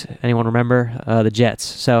against, anyone remember, the Jets.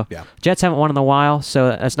 So Jets haven't won in a while, so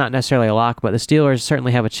that's not necessarily a lock, but the Steelers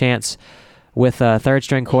certainly have a chance with a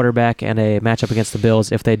third-string quarterback and a matchup against the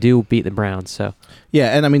Bills if they do beat the Browns. So yeah,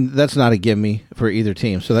 and I mean, that's not a gimme for either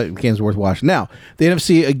team, so that game's worth watching. Now, the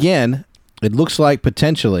NFC, again, it looks like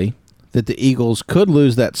potentially that the Eagles could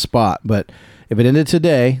lose that spot, but if it ended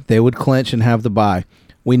today, they would clinch and have the bye.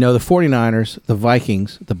 We know the 49ers, the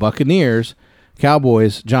Vikings, the Buccaneers,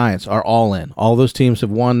 Cowboys, Giants are all in. All those teams have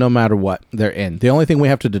won no matter what. They're in. The only thing we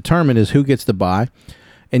have to determine is who gets the bye.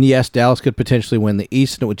 And yes, Dallas could potentially win the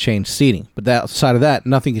East, and it would change seeding. But outside of that,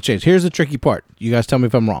 nothing could change. Here's the tricky part. You guys tell me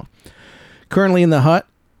if I'm wrong. Currently in the hut,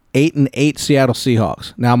 8-8 Seattle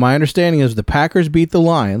Seahawks. Now, my understanding is the Packers beat the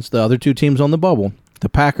Lions, the other two teams on the bubble. The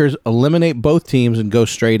Packers eliminate both teams and go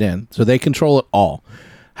straight in. So they control it all.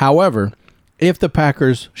 However, if the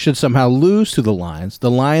Packers should somehow lose to the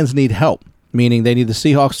Lions need help. Meaning they need the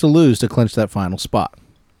Seahawks to lose to clinch that final spot.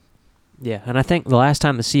 yeah, and I think the last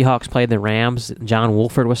time the Seahawks played the Rams, John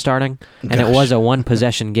Wolford was starting, and it was a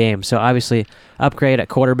one-possession game. So obviously, upgrade at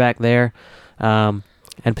quarterback there, and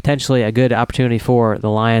potentially a good opportunity for the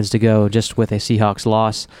Lions to go just with a Seahawks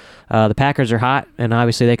loss. The Packers are hot, and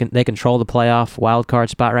obviously they control the playoff wild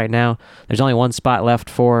card spot right now. There's only one spot left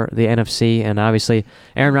for the NFC, and obviously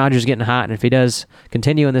Aaron Rodgers is getting hot, and if he does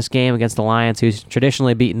continue in this game against the Lions, who's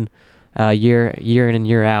traditionally beaten year in and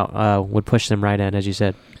year out, would push them right in, as you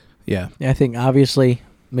said. Yeah. I think obviously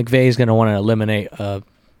McVay's going to want to eliminate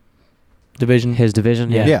division. His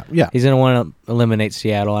division, Yeah. He's going to want to eliminate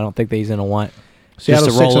Seattle. I don't think that he's going to want Seattle's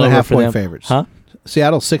just to roll 6.5 over for point them. favorites. Huh?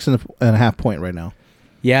 Seattle's 6.5 point right now.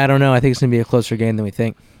 Yeah, I don't know. I think it's going to be a closer game than we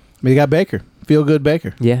think. But you got Baker. Feel good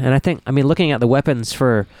Baker. Yeah, and I mean, looking at the weapons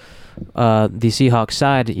for the Seahawks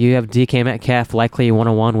side, you have DK Metcalf likely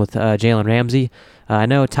 1-on-1 with Jalen Ramsey. I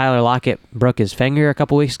know Tyler Lockett broke his finger a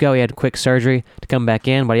couple weeks ago. He had quick surgery to come back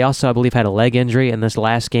in, but he also, I believe, had a leg injury in this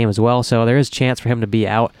last game as well. So there is a chance for him to be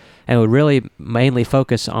out, and would really mainly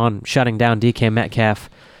focus on shutting down DK Metcalf.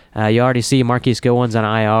 You already see Marquise Goodwin's on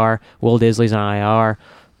IR, Will Disley's on IR.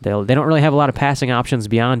 They don't really have a lot of passing options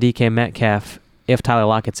beyond DK Metcalf if Tyler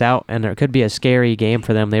Lockett's out, and there could be a scary game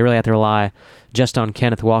for them. They really have to rely just on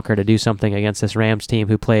Kenneth Walker to do something against this Rams team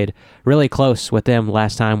who played really close with them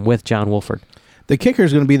last time with John Wolford. The kicker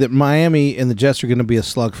is going to be that Miami and the Jets are going to be a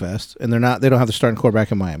slugfest, and they don't have the starting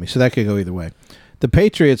quarterback in Miami, so that could go either way. The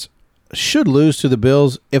Patriots should lose to the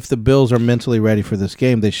Bills. If the Bills are mentally ready for this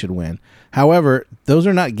game, they should win. However, those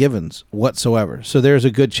are not givens whatsoever, so there's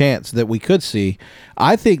a good chance that we could see.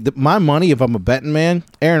 I think that my money, if I'm a betting man,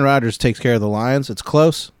 Aaron Rodgers takes care of the Lions. It's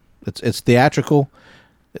close. It's theatrical.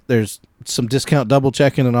 There's some discount double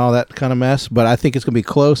checking and all that kind of mess, but I think it's going to be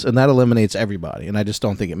close, and that eliminates everybody, and I just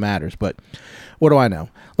don't think it matters. But what do I know?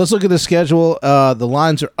 Let's look at the schedule. The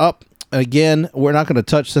lines are up. Again, we're not going to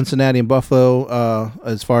touch Cincinnati and Buffalo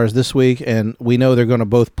as far as this week, and we know they're going to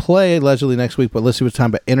both play allegedly next week, but let's see what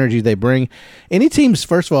time of energy they bring. Any teams,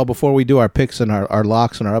 first of all, before we do our picks and our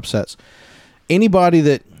locks and our upsets, anybody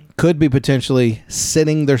that could be potentially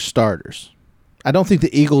sitting their starters. I don't think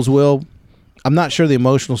the Eagles will. I'm not sure the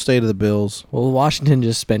emotional state of the Bills. Well, Washington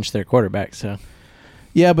just benched their quarterback, so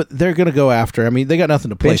Yeah, but they're going to go after. I mean, they got nothing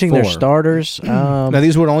to play benching for. their starters. Now,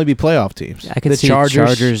 these would only be playoff teams. I could The see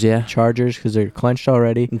Chargers, yeah. Chargers, because they're clenched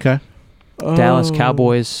already. Okay. Dallas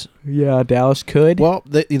Cowboys. Yeah, Dallas could. Well,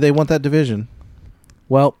 they want that division.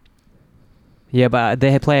 Well, Yeah, but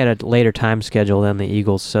they play at a later time schedule than the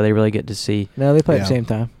Eagles, so they really get to see. no, they play at Yeah. the same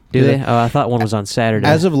time. Do Yeah. they? Oh, I thought one was on Saturday.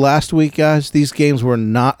 As of last week, guys, these games were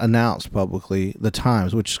not announced publicly, the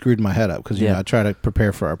times, which screwed my head up because Yeah. I try to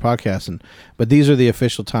prepare for our podcast, but these are the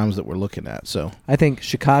official times that we're looking at. So I think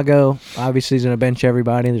Chicago obviously is going to bench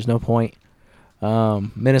everybody. There's no point.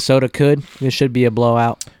 Minnesota could. This should be a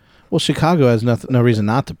blowout. well, Chicago has no reason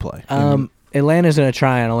not to play. Atlanta's going to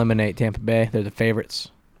try and eliminate Tampa Bay. They're the favorites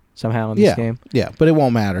somehow in this game. Yeah, but it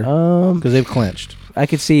won't matter because they've clinched. I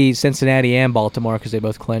could see Cincinnati and Baltimore because they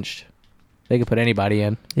both clinched. They could put anybody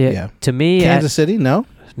in. yeah. yeah. To me, Kansas City, no.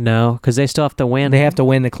 No, because they still have to win. They have to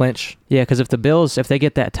win to clinch. Yeah, because if the Bills, if they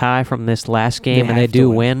get that tie from this last game and they have to do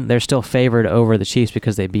win. win, they're still favored over the Chiefs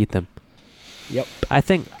because they beat them. Yep. I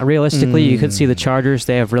think realistically, you could see the Chargers.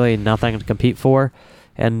 They have really nothing to compete for,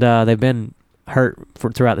 and they've been hurt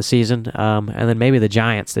throughout the season. And then maybe the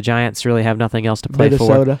Giants. The Giants really have nothing else to play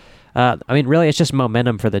for. I mean, really, it's just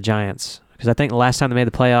momentum for the Giants. Because I think the last time they made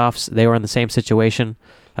the playoffs, they were in the same situation.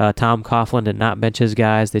 Tom Coughlin did not bench his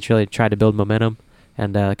guys. They really tried to build momentum,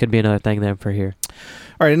 and it could be another thing there for here.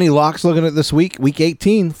 All right, any locks looking at this week? Week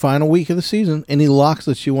 18, final week of the season. Any locks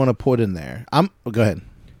that you want to put in there? Go ahead.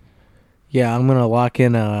 Yeah, I'm going to lock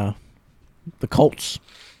in the Colts.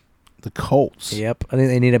 The Colts. Yep. I think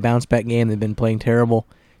they need a bounce-back game. They've been playing terrible.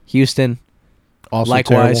 Houston, Also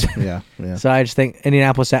likewise. terrible. Yeah. So I just think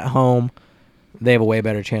Indianapolis at home, they have a way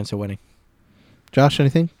better chance of winning. Josh,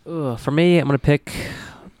 anything? For me, I'm going to pick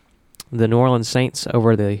the New Orleans Saints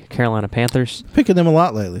over the Carolina Panthers. Picking them a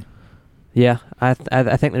lot lately. Yeah, I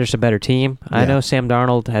think they're just a better team. I know Sam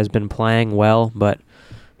Darnold has been playing well, but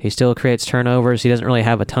he still creates turnovers. He doesn't really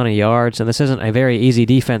have a ton of yards, and this isn't a very easy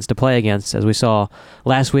defense to play against, as we saw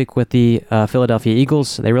last week with the Philadelphia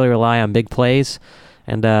Eagles. They really rely on big plays,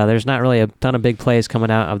 and there's not really a ton of big plays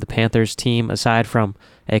coming out of the Panthers team, aside from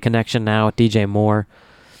a connection now with DJ Moore.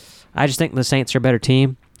 I just think the Saints are a better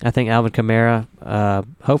team. I think Alvin Kamara,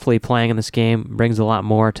 hopefully playing in this game, brings a lot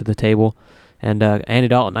more to the table. And Andy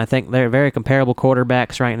Dalton, I think they're very comparable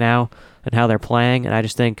quarterbacks right now and how they're playing, and I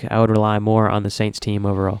just think I would rely more on the Saints team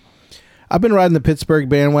overall. I've been riding the Pittsburgh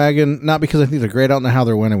bandwagon, not because I think they're great. I don't know how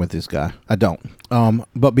they're winning with this guy. I don't.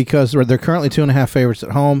 But because they're currently 2.5 favorites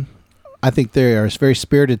at home. I think they are a very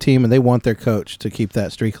spirited team, and they want their coach to keep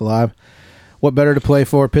that streak alive. What better to play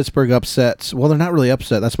for? Pittsburgh upsets. Well, they're not really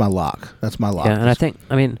upset. That's my lock. Yeah, and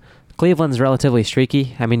I mean, Cleveland's relatively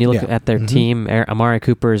streaky. I mean, you look at their team. Amari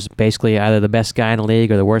Cooper is basically either the best guy in the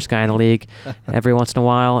league or the worst guy in the league every once in a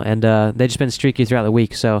while, and they've just been streaky throughout the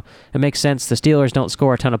week. So it makes sense. The Steelers don't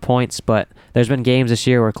score a ton of points, but there's been games this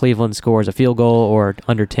year where Cleveland scores a field goal or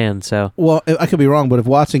under 10. So I could be wrong, but if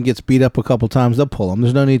Watson gets beat up a couple times, they'll pull him.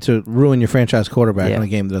 There's no need to ruin your franchise quarterback in a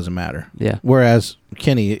game that doesn't matter. Yeah. Whereas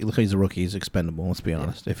Kenny, he's a rookie. He's expendable. Let's be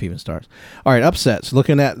honest. If he even starts. All right, upsets.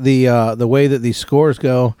 Looking at the way that these scores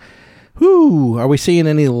go. Whoo, are we seeing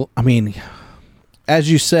any? I mean,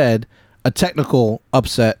 as you said, a technical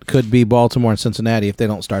upset could be Baltimore and Cincinnati if they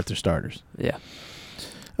don't start their starters. Yeah.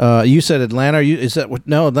 You said Atlanta. Is that what?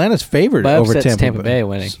 No, Atlanta's favored over Tampa Bay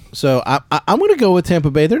winning. So I'm going to go with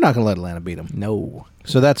Tampa Bay. They're not going to let Atlanta beat them. No.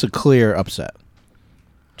 So that's a clear upset.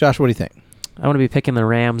 Josh, what do you think? I want to be picking the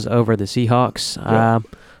Rams over the Seahawks. Yeah.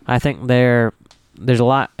 I think there's a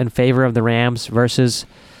lot in favor of the Rams versus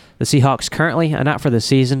the Seahawks currently, not for the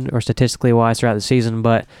season or statistically wise throughout the season,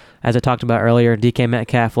 but as I talked about earlier, DK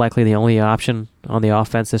Metcalf likely the only option on the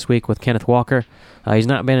offense this week with Kenneth Walker. He's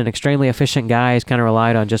not been an extremely efficient guy. He's kind of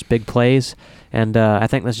relied on just big plays, and I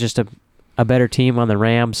think that's just a better team on the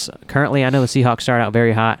Rams. Currently, I know the Seahawks start out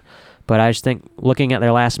very hot, but I just think looking at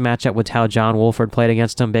their last matchup with how John Wolford played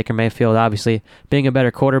against them, Baker Mayfield obviously being a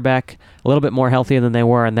better quarterback, a little bit more healthier than they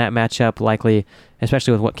were in that matchup, likely,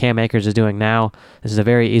 especially with what Cam Akers is doing now. This is a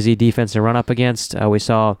very easy defense to run up against. We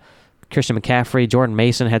saw Christian McCaffrey, Jordan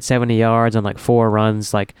Mason had 70 yards on 4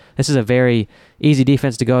 runs. This is a very easy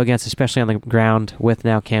defense to go against, especially on the ground with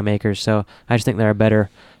now Cam Akers. So I just think they're a better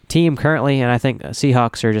team currently, and I think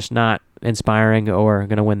Seahawks are just not inspiring or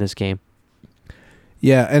going to win this game.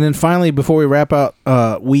 Yeah, and then finally, before we wrap out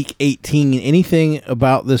Week 18, anything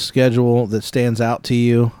about this schedule that stands out to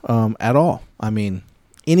you at all? I mean,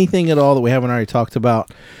 anything at all that we haven't already talked about?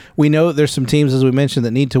 We know there's some teams, as we mentioned,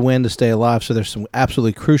 that need to win to stay alive, so there's some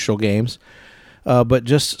absolutely crucial games. But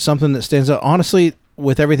just something that stands out. Honestly,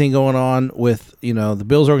 with everything going on with the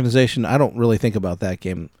Bills organization, I don't really think about that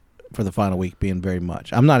game for the final week being very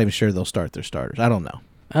much. I'm not even sure they'll start their starters. I don't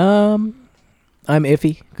know. I'm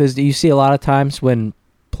iffy because you see a lot of times when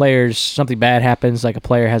something bad happens, like a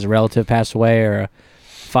player has a relative pass away or a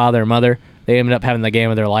father or mother, they end up having the game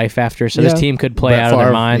of their life after. So this team could play out of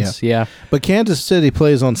their minds. Yeah. But Kansas City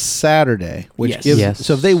plays on Saturday, which gives.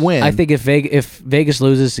 So if they win, I think if Vegas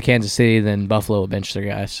loses to Kansas City, then Buffalo will bench their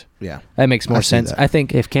guys. Yeah, that makes more sense. I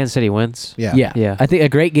think if Kansas City wins, yeah. I think a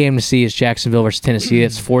great game to see is Jacksonville versus Tennessee.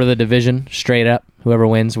 It's for the division, straight up. Whoever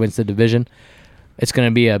wins the division. It's going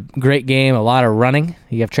to be a great game, a lot of running.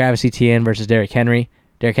 You have Travis Etienne versus Derrick Henry.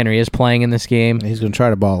 Derrick Henry is playing in this game. He's going to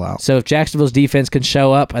try to ball out. So if Jacksonville's defense can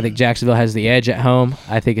show up, I think Jacksonville has the edge at home.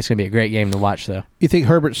 I think it's going to be a great game to watch, though. You think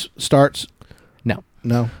Herbert starts? No.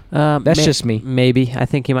 No. That's just me. Maybe. I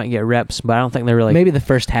think he might get reps, but I don't think they're really. Maybe the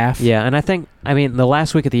first half. Yeah, and the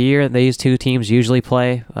last week of the year, these two teams usually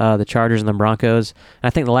play, the Chargers and the Broncos. And I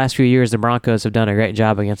think the last few years, the Broncos have done a great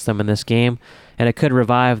job against them in this game, and it could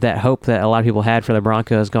revive that hope that a lot of people had for the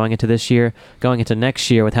Broncos going into this year, going into next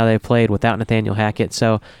year with how they played without Nathaniel Hackett.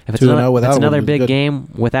 So if it's another big game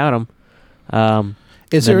without him,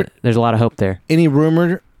 there's a lot of hope there. Any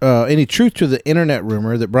rumor, any truth to the internet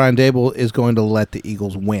rumor that Brian Daboll is going to let the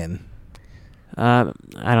Eagles win? I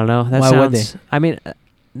don't know. Why would they? I mean,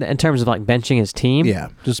 in terms of like benching his team, Yeah,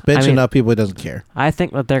 just benching up people he doesn't care. I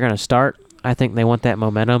think that they're going to start. I think they want that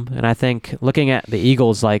momentum, and I think looking at the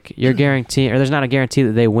Eagles, like you're guaranteeing, or there's not a guarantee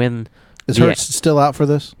that they win. Is Hurts still out for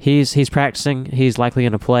this? He's practicing. He's likely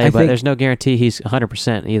going to play, but there's no guarantee he's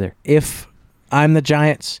 100% either. If I'm the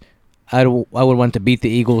Giants, I would want to beat the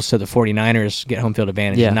Eagles so the 49ers get home field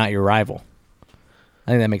advantage and not your rival.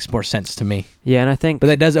 I think that makes more sense to me. Yeah, and I think... But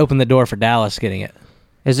that does open the door for Dallas getting it.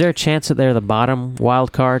 Is there a chance that they're the bottom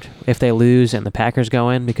wild card if they lose and the Packers go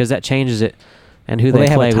in? Because that changes it. And who they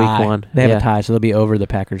play week one. They have a tie, so they'll be over the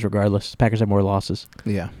Packers regardless. The Packers have more losses.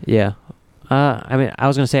 Yeah. Yeah. I mean, I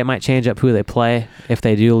was going to say it might change up who they play if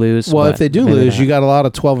they do lose. Well, if they do lose, you got a lot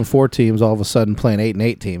of 12-4 teams all of a sudden playing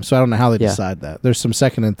 8-8 teams. So I don't know how they decide that. There's some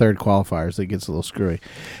second and third qualifiers that gets a little screwy.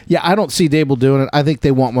 Yeah, I don't see Daboll doing it. I think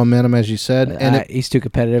they want momentum, as you said, and he's too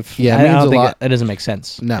competitive. Yeah, I don't think that doesn't make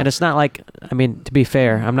sense. No, and it's not like, I mean, to be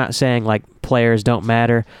fair, I'm not saying like players don't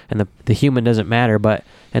matter and the human doesn't matter, but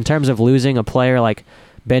in terms of losing a player, like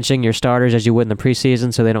benching your starters as you would in the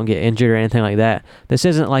preseason so they don't get injured or anything like that. This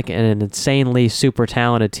isn't like an insanely super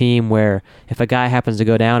talented team where if a guy happens to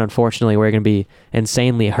go down, unfortunately, we're going to be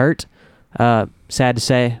insanely hurt. Sad to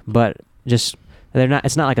say, but just they're not.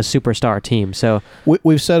 It's not like a superstar team. So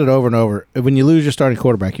we've said it over and over. When you lose your starting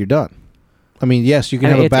quarterback, you're done. I mean, yes, you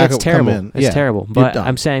can have a backup come in. It's terrible. But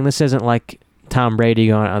I'm saying this isn't like Tom Brady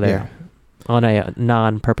going out there on a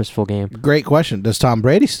non-purposeful game. Great question. Does Tom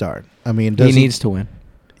Brady start? I mean, he needs to win.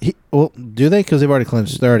 Do they? Because they've already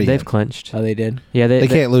clinched 30. They've clinched. Oh, they did? Yeah, they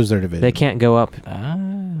can't lose their division. They can't go up.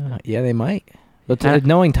 Yeah, they might. But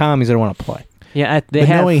knowing Tom, he's going to want to play. Yeah,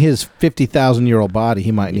 knowing his 50,000-year-old body,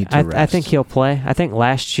 he might need to rest. I think he'll play. I think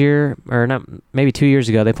last year, or not, maybe 2 years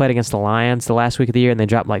ago, they played against the Lions the last week of the year, and they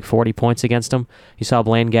dropped like 40 points against them. You saw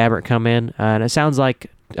Blaine Gabbert come in, and it sounds like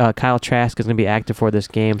Kyle Trask is going to be active for this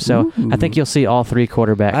game. So I think you'll see all three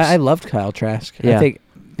quarterbacks. I loved Kyle Trask. Yeah. I think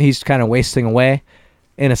he's kind of wasting away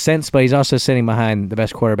in a sense, but he's also sitting behind the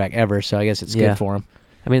best quarterback ever, so I guess it's good for him.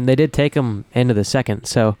 I mean, they did take him into the second,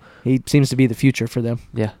 so... He seems to be the future for them.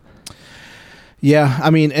 Yeah. Yeah,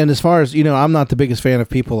 I mean, and as far as, I'm not the biggest fan of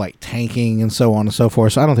people like tanking and so on and so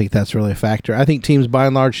forth, so I don't think that's really a factor. I think teams by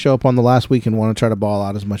and large show up on the last week and want to try to ball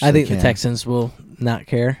out as much as they can. I think the Texans will not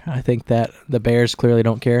care. I think that the Bears clearly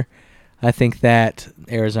don't care. I think that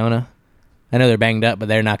Arizona, I know they're banged up, but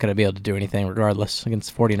they're not going to be able to do anything regardless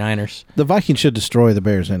against 49ers. The Vikings should destroy the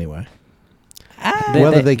Bears anyway.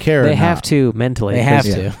 Whether they care or not. They have to mentally. They have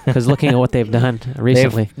to. Because looking at what they've done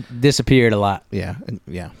recently. They've disappeared a lot. Yeah,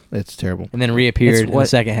 it's terrible. And then reappeared in the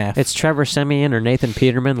second half. It's Trevor Siemian or Nathan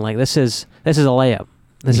Peterman. Like, this is a layup.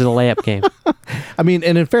 This is a layup game. I mean,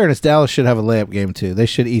 and in fairness, Dallas should have a layup game too. They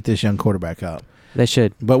should eat this young quarterback up. They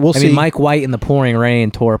should. But we'll see. I mean, Mike White in the pouring rain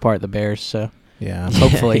tore apart the Bears, so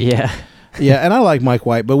hopefully. Yeah. Yeah, and I like Mike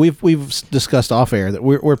White, but we've discussed off air that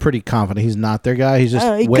we're pretty confident he's not their guy. He's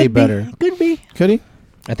just way better. Could be. Could he?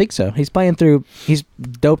 I think so. He's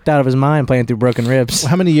doped out of his mind playing through broken ribs.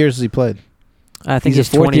 How many years has he played? I think he's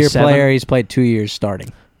a fourth-year player. He's played 2 years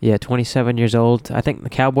starting. Yeah, 27 years old. I think the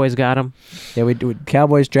Cowboys got him. Yeah,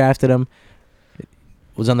 Cowboys drafted him.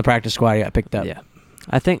 Was on the practice squad. He got picked up. Yeah.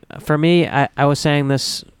 I think, for me, I was saying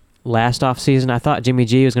this last offseason. I thought Jimmy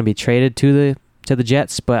G was going to be traded to the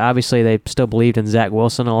Jets, but obviously they still believed in Zach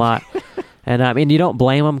Wilson a lot. And, I mean, you don't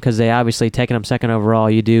blame them because they obviously taken him second overall.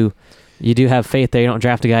 You do have faith that you don't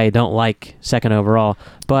draft a guy you don't like second overall.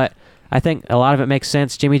 But I think a lot of it makes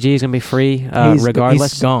sense. Jimmy G is going to be free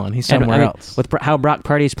regardless. He's gone. He's somewhere else. With how Brock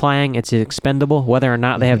Purdy's playing, it's expendable. Whether or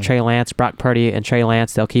not they have Trey Lance, Brock Purdy and Trey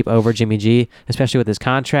Lance, they'll keep over Jimmy G, especially with his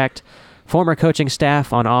contract. Former coaching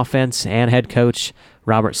staff on offense and head coach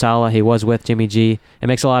Robert Saleh, he was with Jimmy G. It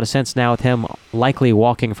makes a lot of sense now with him likely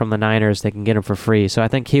walking from the Niners. They can get him for free. So I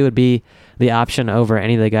think he would be the option over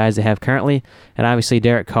any of the guys they have currently. And obviously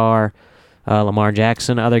Derek Carr, Lamar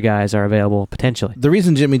Jackson, other guys are available potentially. The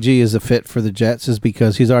reason Jimmy G is a fit for the Jets is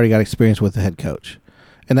because he's already got experience with the head coach.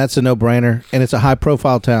 And that's a no-brainer. And it's a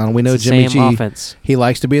high-profile town. We know Jimmy G. Offense. He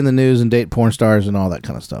likes to be in the news and date porn stars and all that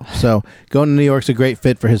kind of stuff. So going to New York's a great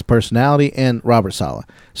fit for his personality and Robert Saleh.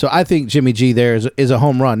 So I think Jimmy G there is a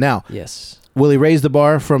home run. Now, yes, Will he raise the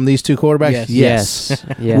bar from these two quarterbacks? Yes.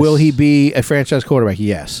 Yes. Will he be a franchise quarterback?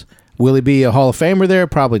 Yes. Will he be a Hall of Famer there?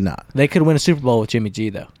 Probably not. They could win a Super Bowl with Jimmy G,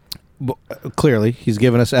 though. Clearly, he's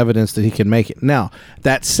given us evidence that he can make it. Now,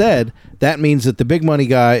 that said, that means that the big money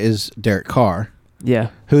guy is Derek Carr, Yeah.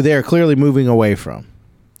 who they're clearly moving away from.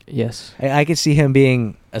 Yes. I could see him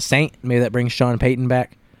being a Saint. Maybe that brings Sean Payton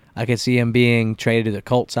back. I could see him being traded to the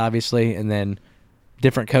Colts, obviously, and then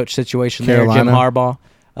different coach situation Carolina. there. Jim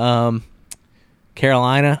Harbaugh.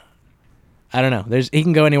 Carolina. I don't know. He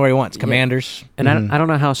can go anywhere he wants. Commanders. And I don't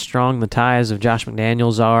know how strong the ties of Josh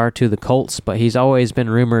McDaniels are to the Colts, but he's always been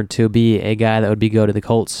rumored to be a guy that would go to the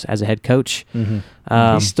Colts as a head coach.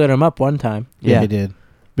 He stood him up one time. Yeah, he did.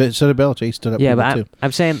 But so did Belichick. He stood up. Yeah, people but too.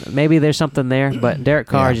 I'm saying maybe there's something there. But Derek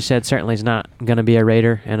Carr, Yeah. as you said, certainly is not going to be a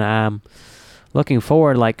Raider. And I'm looking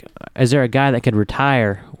forward, like, is there a guy that could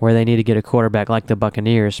retire where they need to get a quarterback like the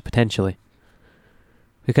Buccaneers, potentially?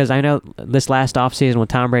 Because I know this last offseason when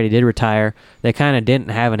Tom Brady did retire, they kind of didn't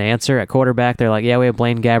have an answer at quarterback. They're like, yeah, we have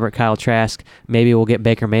Blaine Gabbert, Kyle Trask. Maybe we'll get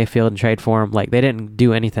Baker Mayfield and trade for him. Like, they didn't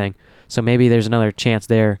do anything. So maybe there's another chance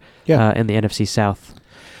there in the NFC South.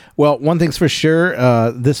 Well, one thing's for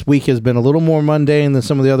sure, this week has been a little more mundane than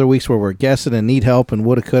some of the other weeks where we're guessing and need help and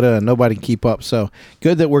woulda, coulda, and nobody can keep up. So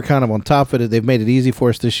good that we're kind of on top of it. They've made it easy for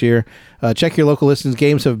us this year. Check your local listings.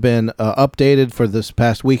 Games have been updated for this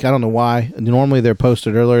past week. I don't know why. Normally they're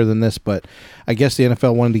posted earlier than this, but I guess the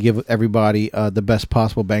NFL wanted to give everybody the best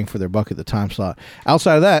possible bang for their buck at the time slot.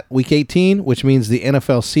 Outside of that, Week 18, which means the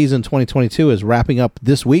NFL season 2022 is wrapping up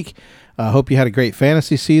this week. I hope you had a great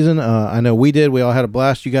fantasy season. I know we did. We all had a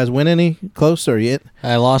blast. You guys win any close or yet?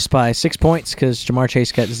 I lost by 6 points because Jamar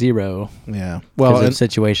Chase got 0. Yeah. Well, Well, of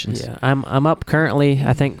situations. Yeah, I'm up currently,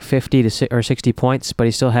 I think 50 or 60 points, but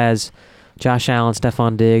he still has Josh Allen,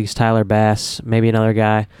 Stephon Diggs, Tyler Bass, maybe another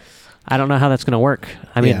guy. I don't know how that's going to work.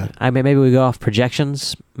 I mean, maybe we go off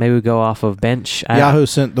projections. Maybe we go off of bench. Yahoo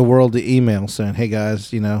sent the world the email saying, "Hey guys,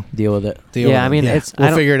 deal with it." Yeah, I mean, it's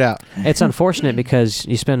we'll figure it out. It's unfortunate because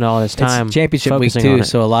you spend all this time It's championship week focusing on too, it.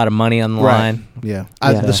 so a lot of money on the line. Yeah.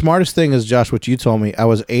 Yeah. The smartest thing is, Josh, what you told me. I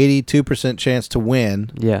was 82% chance to win,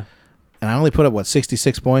 Yeah. and I only put up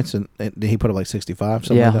 66 points, and he put up like 65.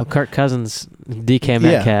 Something Yeah, like well, that. Kirk Cousins, DK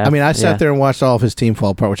Metcalf. Yeah, I mean, I sat there and watched all of his team fall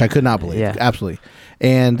apart, which I could not believe. Yeah. Absolutely.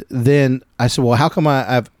 And then I said, well, how come I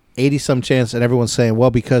have 80-some chance? And everyone's saying, well,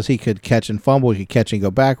 because he could catch and fumble, he could catch and go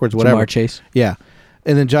backwards, whatever. Jamar Chase. Yeah.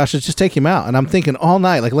 And then Josh says, just take him out. And I'm thinking all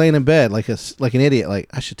night, like laying in bed, like an idiot, like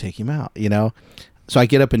I should take him out, So I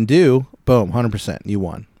get up and do, boom, 100%, you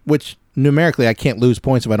won. Which numerically, I can't lose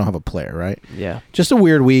points if I don't have a player, right? Yeah. Just a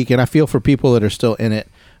weird week, and I feel for people that are still in it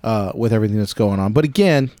with everything that's going on. But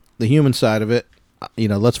again, the human side of it,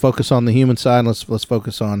 let's focus on the human side. And let's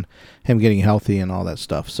focus on him getting healthy and all that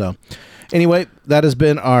stuff. So anyway, that has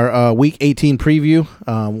been our Week 18 preview.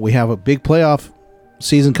 We have a big playoff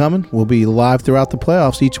season coming. We'll be live throughout the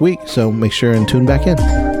playoffs each week, so make sure and tune back in.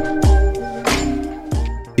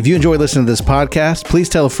 If you enjoy listening to this podcast, please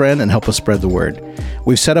tell a friend and help us spread the word.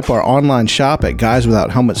 We've set up our online shop at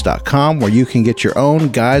guyswithouthelmets.com where you can get your own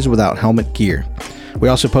Guys Without Helmet gear. We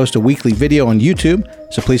also post a weekly video on YouTube,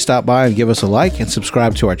 so please stop by and give us a like and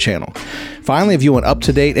subscribe to our channel. Finally, if you want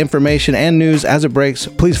up-to-date information and news as it breaks,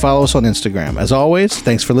 please follow us on Instagram. As always,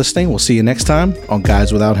 thanks for listening. We'll see you next time on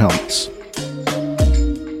Guys Without Helmets.